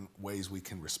important ways we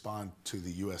can respond to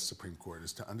the U.S. Supreme Court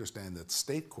is to understand that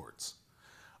state courts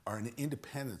are an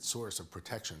independent source of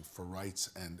protection for rights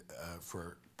and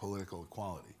for political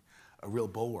equality, a real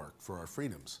bulwark for our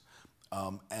freedoms.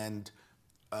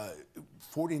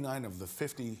 49 of the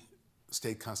 50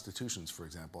 state constitutions, for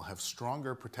example, have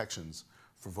stronger protections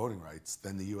for voting rights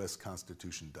than the U.S.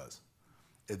 Constitution does.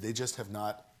 They just have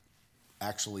not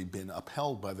actually been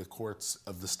upheld by the courts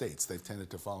of the states. They've tended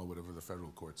to follow whatever the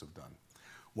federal courts have done.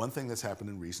 One thing that's happened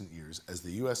in recent years, as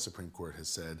the U.S. Supreme Court has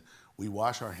said, we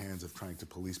wash our hands of trying to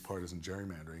police partisan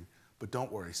gerrymandering, but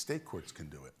don't worry, state courts can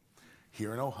do it.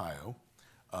 Here in Ohio,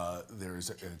 there is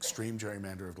an extreme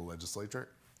gerrymander of the legislature,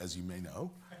 as you may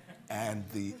know, and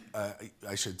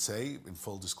I should say, in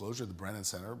full disclosure, the Brennan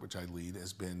Center, which I lead,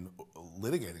 has been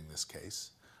litigating this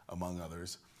case, among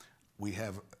others. We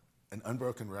have an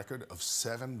unbroken record of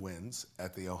 7 wins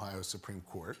at the Ohio Supreme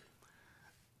Court,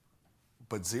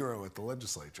 but 0 at the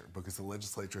legislature, because the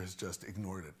legislature has just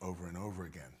ignored it over and over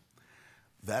again.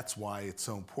 That's why it's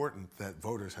so important that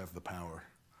voters have the power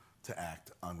to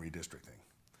act on redistricting.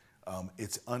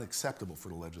 It's unacceptable for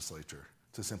the legislature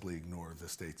to simply ignore the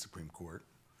state Supreme Court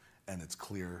and its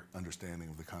clear understanding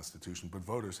of the Constitution, but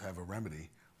voters have a remedy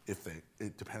if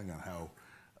depending on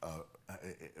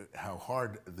how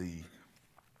hard the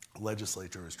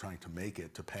legislature is trying to make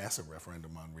it to pass a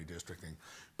referendum on redistricting.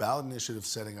 Ballot initiatives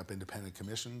setting up independent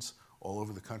commissions all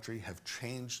over the country have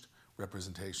changed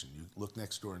representation. You look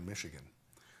next door in Michigan,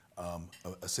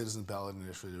 a citizen ballot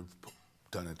initiative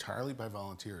done entirely by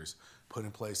volunteers put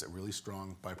in place a really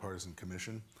strong bipartisan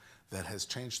commission that has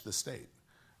changed the state,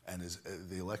 and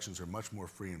the elections are much more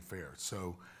free and fair.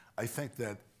 So I think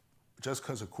that just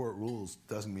because a court rules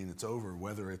doesn't mean it's over,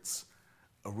 whether it's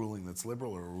a ruling that's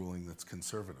liberal or a ruling that's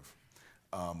conservative.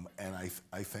 And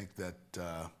I think that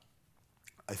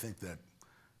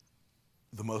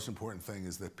the most important thing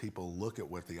is that people look at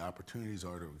what the opportunities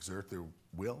are to exert their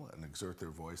will and exert their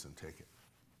voice and take it.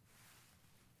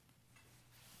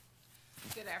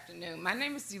 Good afternoon. My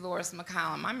name is Dolores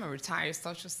McCollum. I'm a retired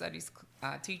social studies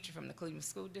teacher from the Cleveland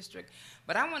School District,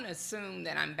 but I want to assume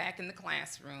that I'm back in the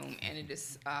classroom, and it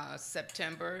is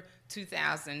September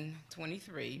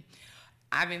 2023.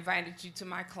 I've invited you to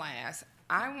my class.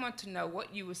 I want to know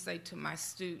what you would say to my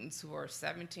students who are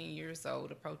 17 years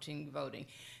old approaching voting.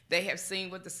 They have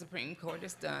seen what the Supreme Court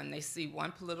has done. They see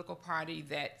one political party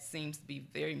that seems to be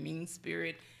very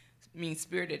mean-spirited,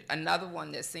 another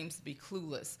one that seems to be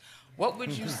clueless. What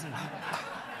would you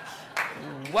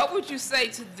what would you say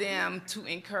to them to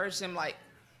encourage them, like,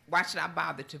 why should I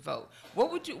bother to vote?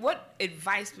 What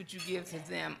advice would you give to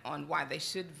them on why they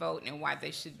should vote and why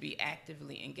they should be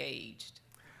actively engaged?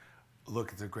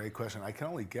 Look, it's a great question. I can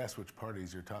only guess which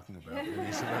parties you're talking about in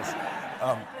each of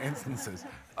those instances.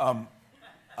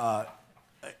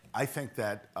 I think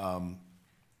that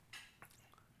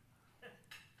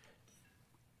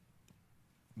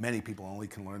many people only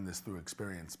can learn this through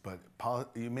experience, but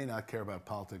you may not care about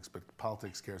politics, but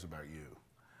politics cares about you.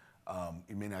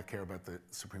 You may not care about the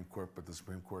Supreme Court, but the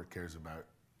Supreme Court cares about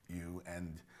you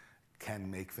and can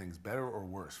make things better or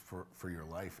worse for your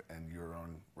life and your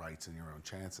own rights and your own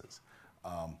chances.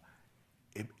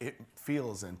 It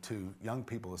feels, and to young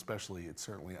people especially, it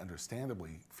certainly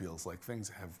understandably feels like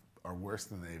things are worse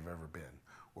than they've ever been,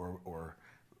 or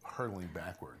hurtling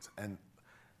backwards. And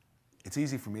it's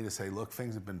easy for me to say, look,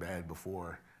 things have been bad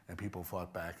before, and people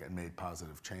fought back and made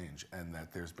positive change, and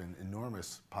that there's been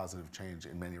enormous positive change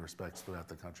in many respects throughout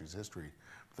the country's history.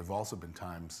 But there have also been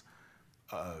times,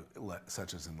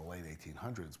 such as in the late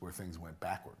 1800s, where things went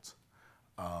backwards.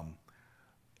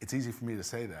 It's easy for me to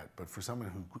say that, but for someone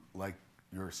who, like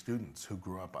your students who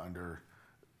grew up under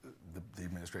the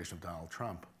administration of Donald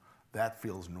Trump, that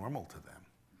feels normal to them.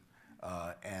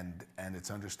 And it's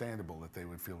understandable that they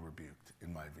would feel rebuked,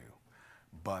 in my view.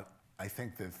 But I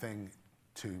think the thing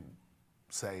to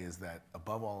say is that,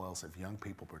 above all else, if young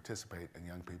people participate and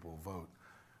young people vote,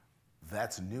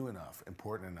 that's new enough,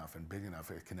 important enough, and big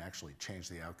enough, it can actually change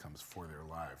the outcomes for their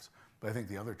lives. But I think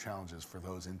the other challenge is for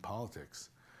those in politics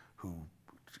who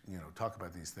talk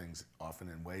about these things often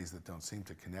in ways that don't seem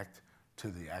to connect to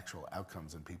the actual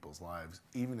outcomes in people's lives,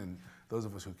 even in those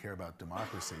of us who care about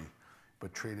democracy,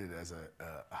 but treat it as a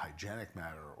hygienic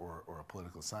matter or a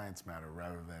political science matter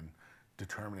rather than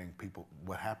determining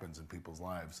what happens in people's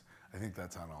lives. I think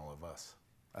that's on all of us.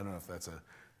 I don't know if that's a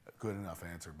good enough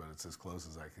answer, but it's as close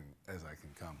as I can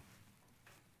come.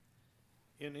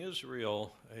 In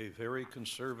Israel, a very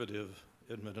conservative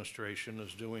administration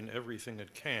is doing everything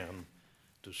it can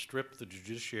to strip the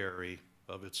judiciary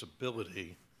of its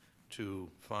ability to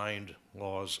find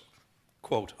laws,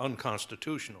 quote,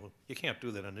 unconstitutional. You can't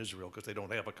do that in Israel because they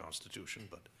don't have a constitution,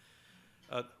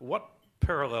 but what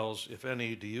parallels, if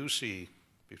any, do you see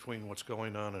between what's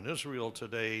going on in Israel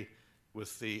today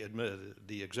with the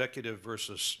executive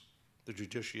versus the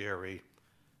judiciary,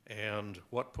 and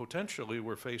what potentially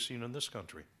we're facing in this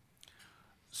country?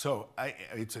 So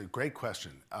it's a great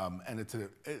question, and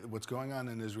what's going on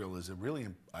in Israel is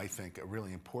I think, a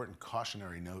really important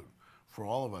cautionary note for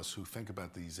all of us who think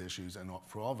about these issues, and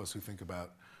for all of us who think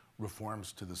about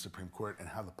reforms to the Supreme Court and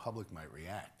how the public might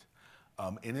react.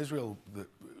 In Israel,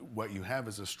 what you have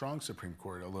is a strong Supreme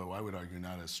Court, although I would argue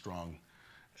not as strong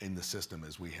in the system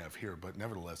as we have here, but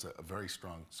nevertheless a very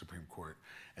strong Supreme Court.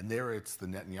 And there it's the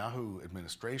Netanyahu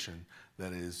administration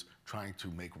that is trying to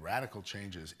make radical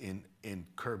changes in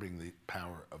curbing the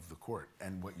power of the court.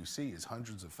 And what you see is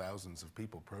hundreds of thousands of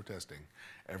people protesting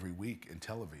every week in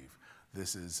Tel Aviv.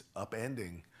 This is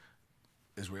upending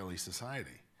Israeli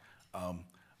society.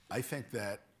 I think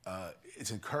that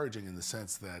it's encouraging in the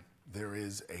sense that there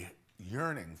is a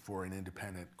yearning for an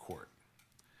independent court.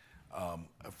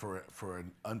 For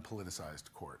an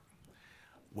unpoliticized court.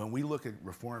 When we look at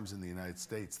reforms in the United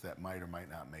States that might or might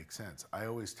not make sense, I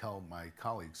always tell my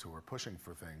colleagues who are pushing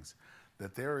for things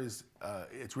that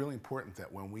it's really important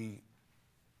that when we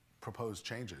propose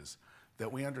changes, that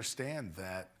we understand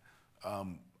that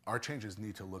our changes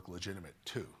need to look legitimate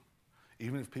too.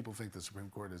 Even if people think the Supreme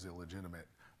Court is illegitimate,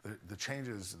 the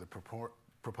changes, the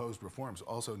proposed reforms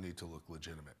also need to look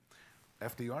legitimate.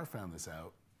 FDR found this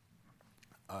out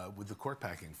with the court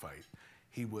packing fight.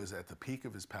 He was at the peak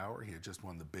of his power. He had just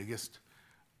won the biggest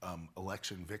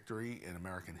election victory in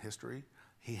American history.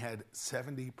 He had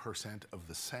 70% of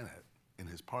the Senate in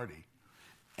his party.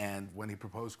 And when he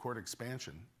proposed court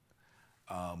expansion,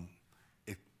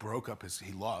 it broke up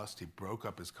he lost, he broke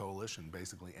up his coalition,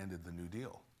 basically ended the New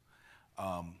Deal.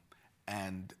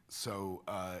 And so,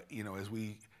 as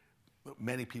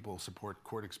many people support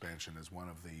court expansion as one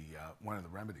of the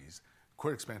remedies.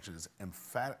 Court expansion is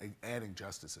adding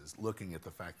justices, looking at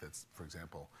the fact that, for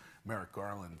example, Merrick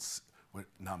Garland's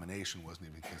nomination wasn't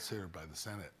even considered by the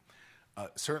Senate.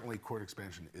 Certainly, court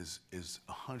expansion is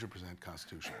 100%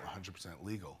 constitutional, 100%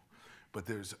 legal, but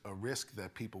there's a risk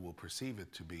that people will perceive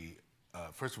it to be,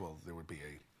 first of all, there would be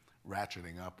a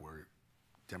ratcheting up where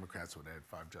Democrats would add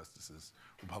 5 justices,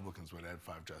 Republicans would add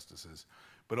 5 justices,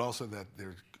 but also that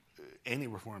any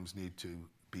reforms need to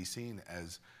be seen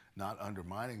as not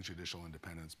undermining judicial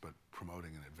independence, but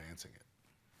promoting and advancing it.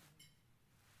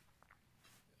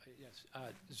 Yes,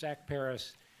 Zach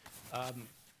Paris.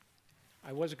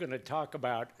 I was going to talk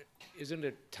about, isn't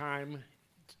it time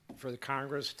for the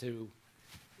Congress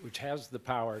which has the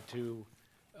power to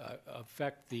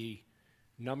affect the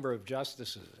number of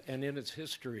justices? And in its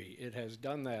history, it has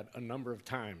done that a number of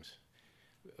times.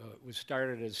 It was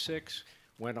started as 6,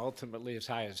 went ultimately as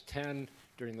high as 10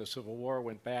 during the Civil War,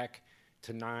 went back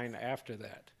to 9 after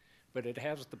that. But it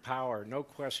has the power, no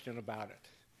question about it.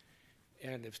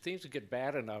 And if things get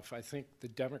bad enough, I think the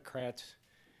Democrats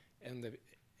and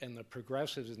the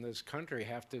progressives in this country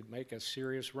have to make a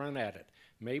serious run at it.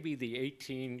 Maybe the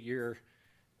 18-year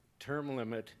term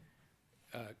limit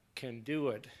can do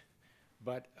it,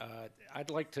 but I'd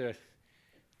like to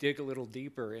dig a little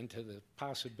deeper into the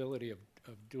possibility of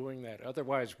doing that.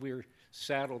 Otherwise, we're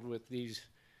saddled with these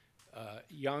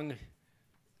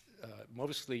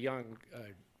mostly young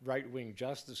right-wing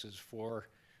justices for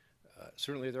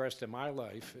certainly the rest of my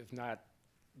life, if not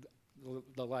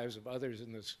the lives of others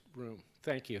in this room.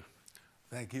 Thank you.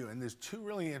 Thank you. And there's 2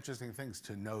 really interesting things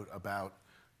to note about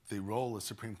the role the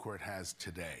Supreme Court has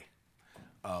today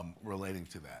relating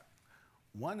to that.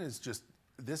 One is just,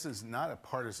 this is not a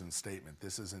partisan statement.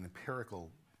 This is an empirical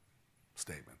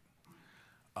statement.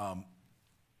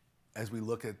 As we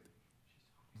look at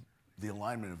the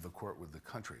alignment of the court with the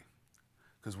country,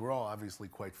 because we're all obviously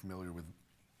quite familiar with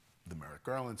the Merrick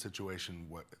Garland situation,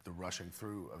 the rushing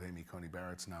through of Amy Coney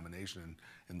Barrett's nomination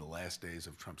in the last days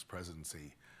of Trump's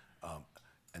presidency,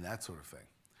 and that sort of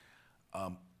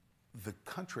thing. The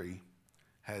country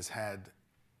has had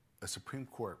a Supreme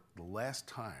Court, the last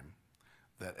time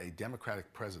that a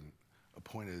Democratic president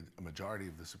appointed a majority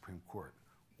of the Supreme Court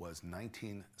was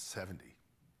 1970.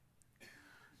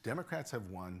 Democrats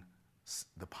have won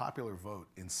the popular vote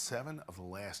in 7 of the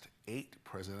last 8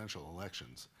 presidential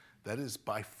elections. That is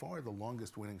by far the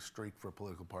longest winning streak for a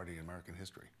political party in American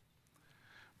history.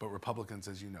 But Republicans,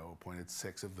 as you know, appointed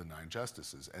 6 of the 9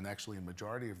 justices, and actually a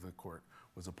majority of the court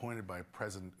was appointed by a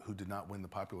president who did not win the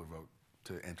popular vote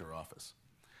to enter office.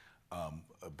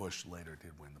 Bush later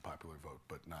did win the popular vote,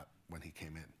 but not when he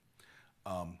came in.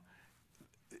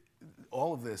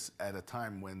 All of this at a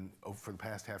time when, for the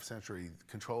past half century,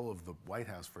 control of the White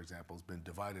House, for example, has been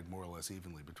divided more or less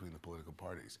evenly between the political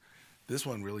parties. This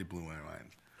one really blew my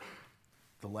mind.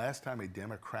 The last time a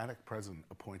Democratic president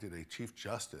appointed a Chief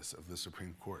Justice of the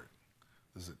Supreme Court,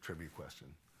 this is a trivia question,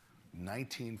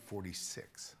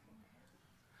 1946.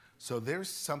 So there's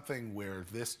something where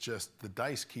the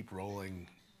dice keep rolling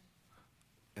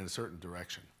in a certain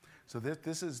direction. So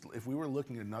this is, if we were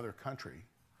looking at another country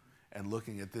and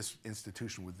looking at this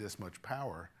institution with this much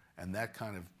power and that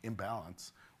kind of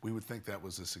imbalance, we would think that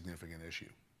was a significant issue.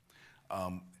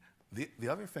 The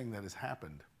other thing that has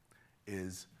happened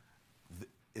is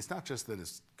it's not just that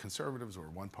it's conservatives or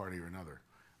one party or another.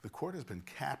 The court has been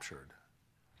captured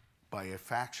by a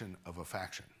faction of a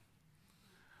faction.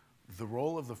 The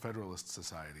role of the Federalist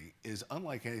Society is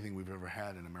unlike anything we've ever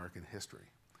had in American history.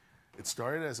 It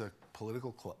started as a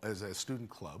as a student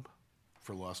club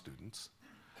for law students,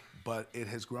 but it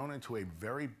has grown into a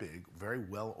very big, very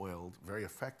well-oiled, very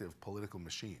effective political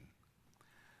machine.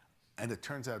 And it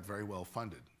turns out very well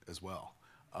funded as well.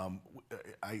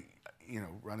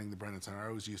 Running the Brennan Center, I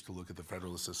always used to look at the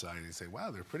Federalist Society and say,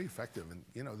 wow, they're pretty effective, and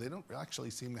they don't actually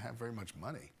seem to have very much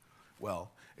money.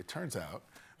 Well, it turns out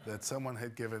that someone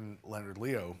had given Leonard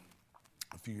Leo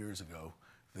a few years ago,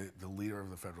 the leader of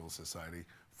the Federalist Society,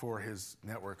 for his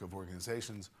network of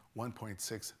organizations,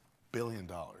 $1.6 billion.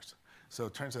 So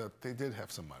it turns out they did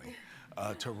have some money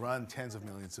to run tens of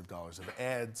millions of dollars of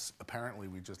ads. Apparently,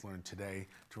 we just learned today,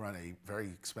 to run a very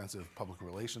expensive public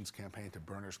relations campaign to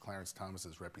burnish Clarence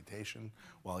Thomas's reputation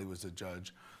while he was a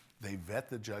judge. They vet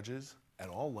the judges at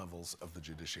all levels of the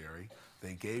judiciary.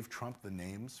 They gave Trump the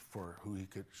names for who he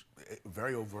could,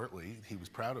 very overtly, he was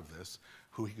proud of this,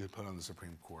 who he could put on the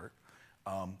Supreme Court.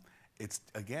 It's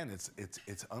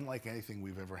unlike anything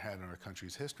we've ever had in our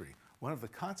country's history. One of the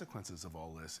consequences of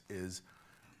all this is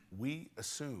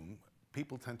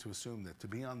people tend to assume that to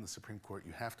be on the Supreme Court,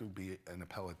 you have to be an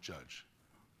appellate judge.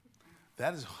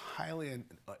 That is highly,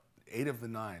 8 of the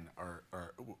 9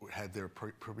 had their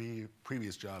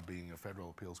previous job being a federal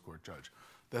appeals court judge.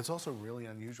 That's also really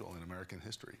unusual in American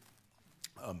history.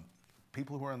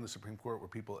 People who were on the Supreme Court were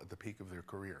people at the peak of their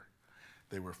career.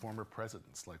 They were former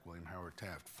presidents like William Howard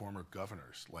Taft, former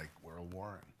governors like Earl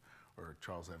Warren or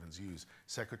Charles Evans Hughes,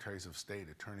 secretaries of state,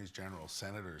 attorneys general,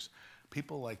 senators,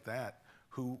 people like that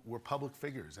who were public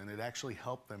figures, and it actually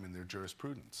helped them in their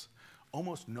jurisprudence.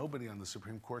 Almost nobody on the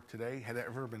Supreme Court today had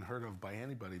ever been heard of by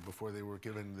anybody before they were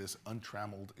given this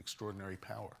untrammeled, extraordinary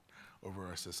power over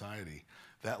our society.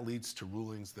 That leads to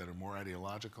rulings that are more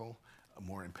ideological,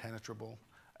 more impenetrable,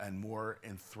 and more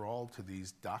enthralled to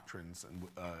these doctrines and,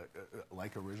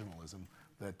 like originalism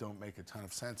that don't make a ton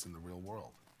of sense in the real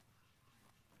world.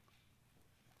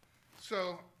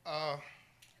 So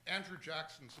Andrew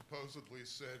Jackson supposedly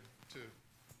said to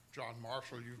John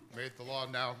Marshall, you made the law,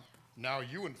 now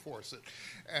you enforce it.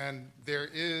 And there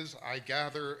is, I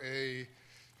gather, a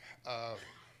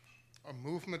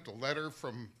movement, a letter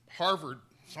from Harvard,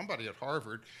 somebody at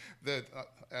Harvard, that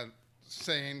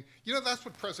saying, that's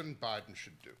what President Biden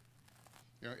should do.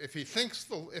 If he thinks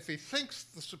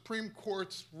the Supreme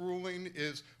Court's ruling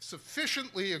is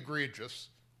sufficiently egregious,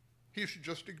 he should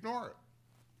just ignore it.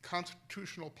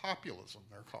 Constitutional populism,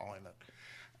 they're calling it.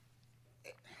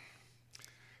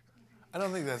 I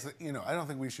don't think I don't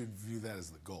think we should view that as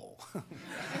the goal.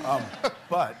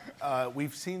 But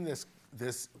we've seen this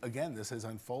has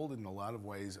unfolded in a lot of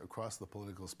ways across the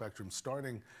political spectrum,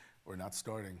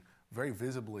 very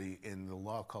visibly in the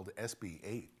law called SB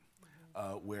 8,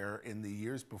 where in the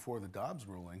years before the Dobbs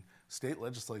ruling, state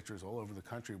legislatures all over the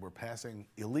country were passing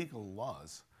illegal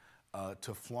laws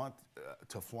to flaunt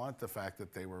the fact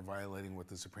that they were violating what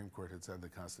the Supreme Court had said the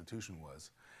Constitution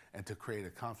was, and to create a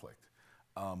conflict.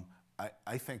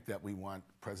 I think that we want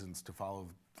presidents to follow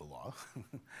the law,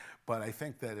 but I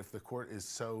think that if the court is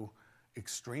so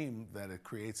extreme that it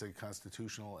creates a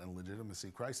constitutional and legitimacy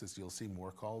crisis, you'll see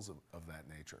more calls of that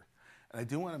nature. And I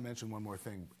do want to mention one more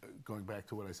thing, going back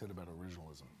to what I said about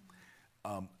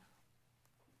originalism.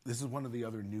 This is one of the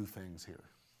other new things here.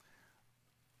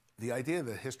 The idea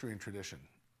that history and tradition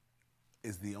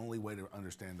is the only way to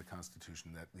understand the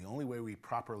Constitution, that the only way we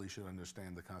properly should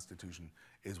understand the Constitution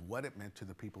is what it meant to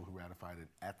the people who ratified it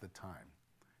at the time,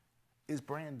 is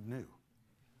brand new.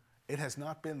 It has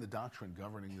not been the doctrine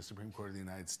governing the Supreme Court of the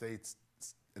United States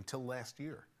until last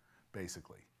year,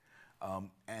 basically.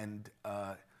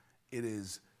 It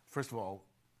is, first of all,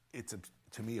 it's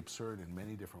to me absurd in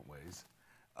many different ways.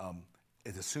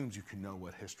 It assumes you can know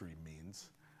what history means.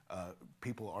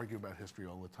 People argue about history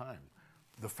all the time.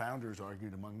 The founders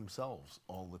argued among themselves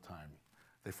all the time.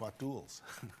 They fought duels.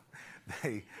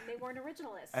 They weren't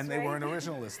originalists. And they weren't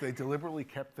originalists. They deliberately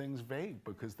kept things vague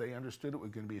because they understood it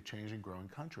was going to be a changing, growing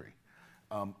country.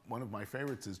 One of my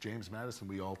favorites is James Madison.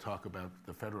 We all talk about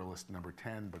the Federalist number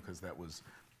 10 because that was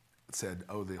said,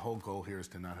 oh, the whole goal here is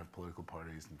to not have political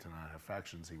parties and to not have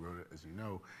factions. He wrote it, as you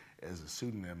know, as a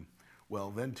pseudonym.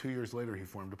 Well, then 2 years later, he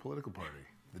formed a political party,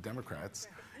 the Democrats.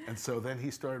 And so then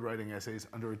he started writing essays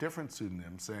under a different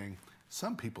pseudonym saying,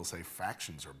 some people say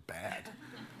factions are bad.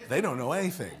 They don't know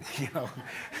anything,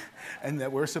 and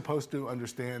that we're supposed to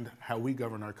understand how we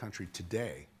govern our country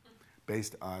today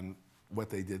based on what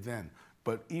they did then.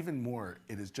 But even more,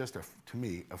 it is just, to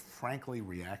me, a frankly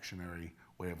reactionary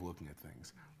way of looking at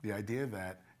things. The idea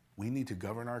that we need to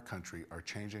govern our country, our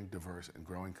changing, diverse, and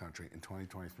growing country in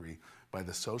 2023 by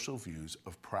the social views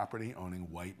of property-owning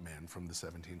white men from the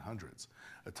 1700s,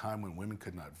 a time when women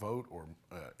could not vote or,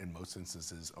 in most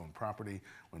instances, own property,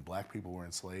 when black people were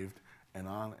enslaved, and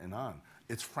on and on.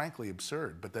 It's frankly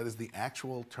absurd, but that is the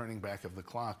actual turning back of the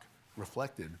clock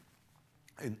reflected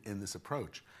in this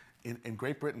approach. In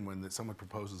Great Britain, when someone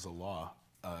proposes a law,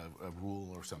 a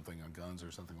rule or something on guns or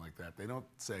something like that, they don't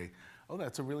say, oh,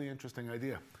 that's a really interesting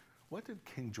idea. What did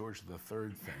King George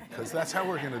III think? Because that's how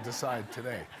we're going to decide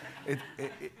today.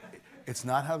 It's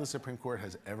not how the Supreme Court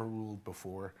has ever ruled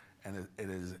before, and it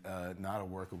is not a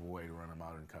workable way to run a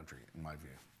modern country, in my view.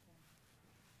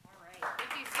 All right,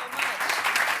 thank you so much.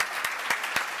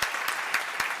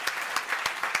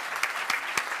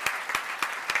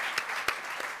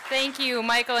 Thank you,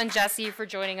 Michael and Jesse, for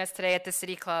joining us today at the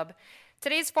City Club.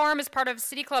 Today's forum is part of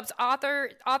City Club's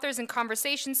Authors in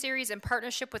Conversation series in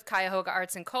partnership with Cuyahoga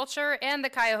Arts and Culture and the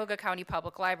Cuyahoga County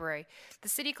Public Library. The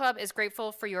City Club is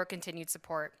grateful for your continued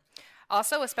support.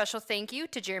 Also, a special thank you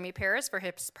to Jeremy Paris for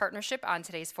his partnership on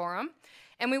today's forum.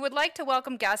 And we would like to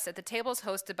welcome guests at the tables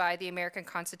hosted by the American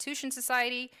Constitution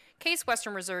Society, Case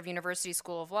Western Reserve University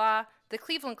School of Law, the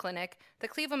Cleveland Clinic, the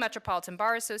Cleveland Metropolitan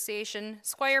Bar Association,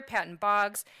 Squire Patton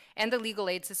Boggs, and the Legal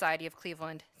Aid Society of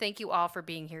Cleveland. Thank you all for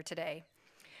being here today.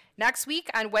 Next week,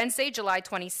 on Wednesday, July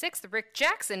 26th, Rick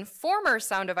Jackson, former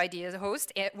Sound of Ideas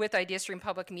host with IdeaStream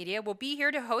Public Media, will be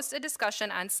here to host a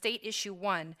discussion on State Issue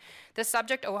 1, the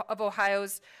subject of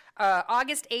Ohio's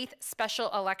August 8th special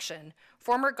election.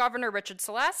 Former Governor Richard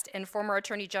Celeste and former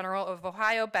Attorney General of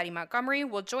Ohio, Betty Montgomery,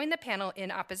 will join the panel in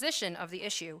opposition of the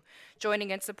issue.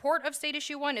 Joining in support of State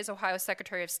Issue 1 is Ohio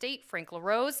Secretary of State Frank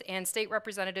LaRose and State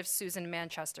Representative Susan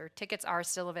Manchester. Tickets are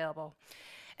still available.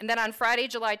 And then on Friday,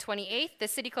 July 28th, the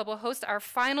City Club will host our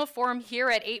final forum here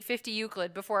at 850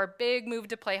 Euclid before our big move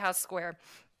to Playhouse Square.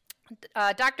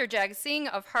 Dr. Jag Singh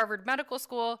of Harvard Medical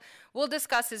School will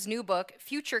discuss his new book,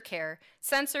 Future Care,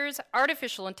 Sensors,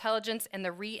 Artificial Intelligence, and the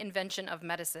Reinvention of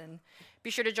Medicine.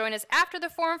 Be sure to join us after the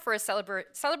forum for a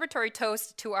celebratory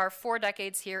toast to our 4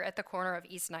 decades here at the corner of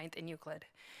East 9th and Euclid.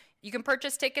 You can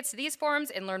purchase tickets to these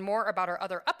forums and learn more about our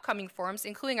other upcoming forums,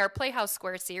 including our Playhouse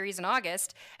Square series in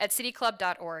August, at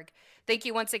cityclub.org. Thank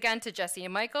you once again to Jesse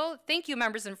and Michael. Thank you,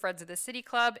 members and friends of the City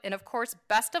Club. And of course,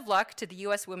 best of luck to the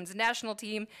U.S. Women's National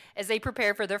Team as they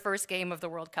prepare for their first game of the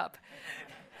World Cup.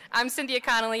 I'm Cynthia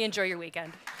Connolly. Enjoy your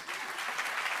weekend.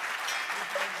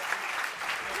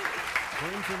 For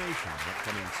information on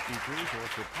upcoming speakers or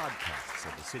for podcasts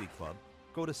of the City Club,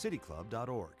 go to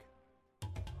cityclub.org.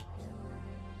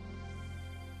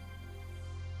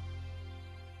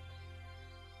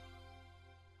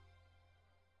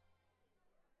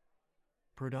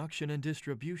 Production and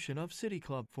distribution of City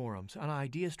Club forums on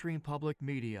IdeaStream Public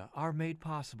Media are made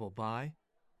possible by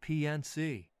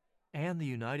PNC and the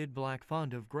United Black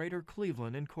Fund of Greater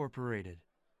Cleveland, Incorporated.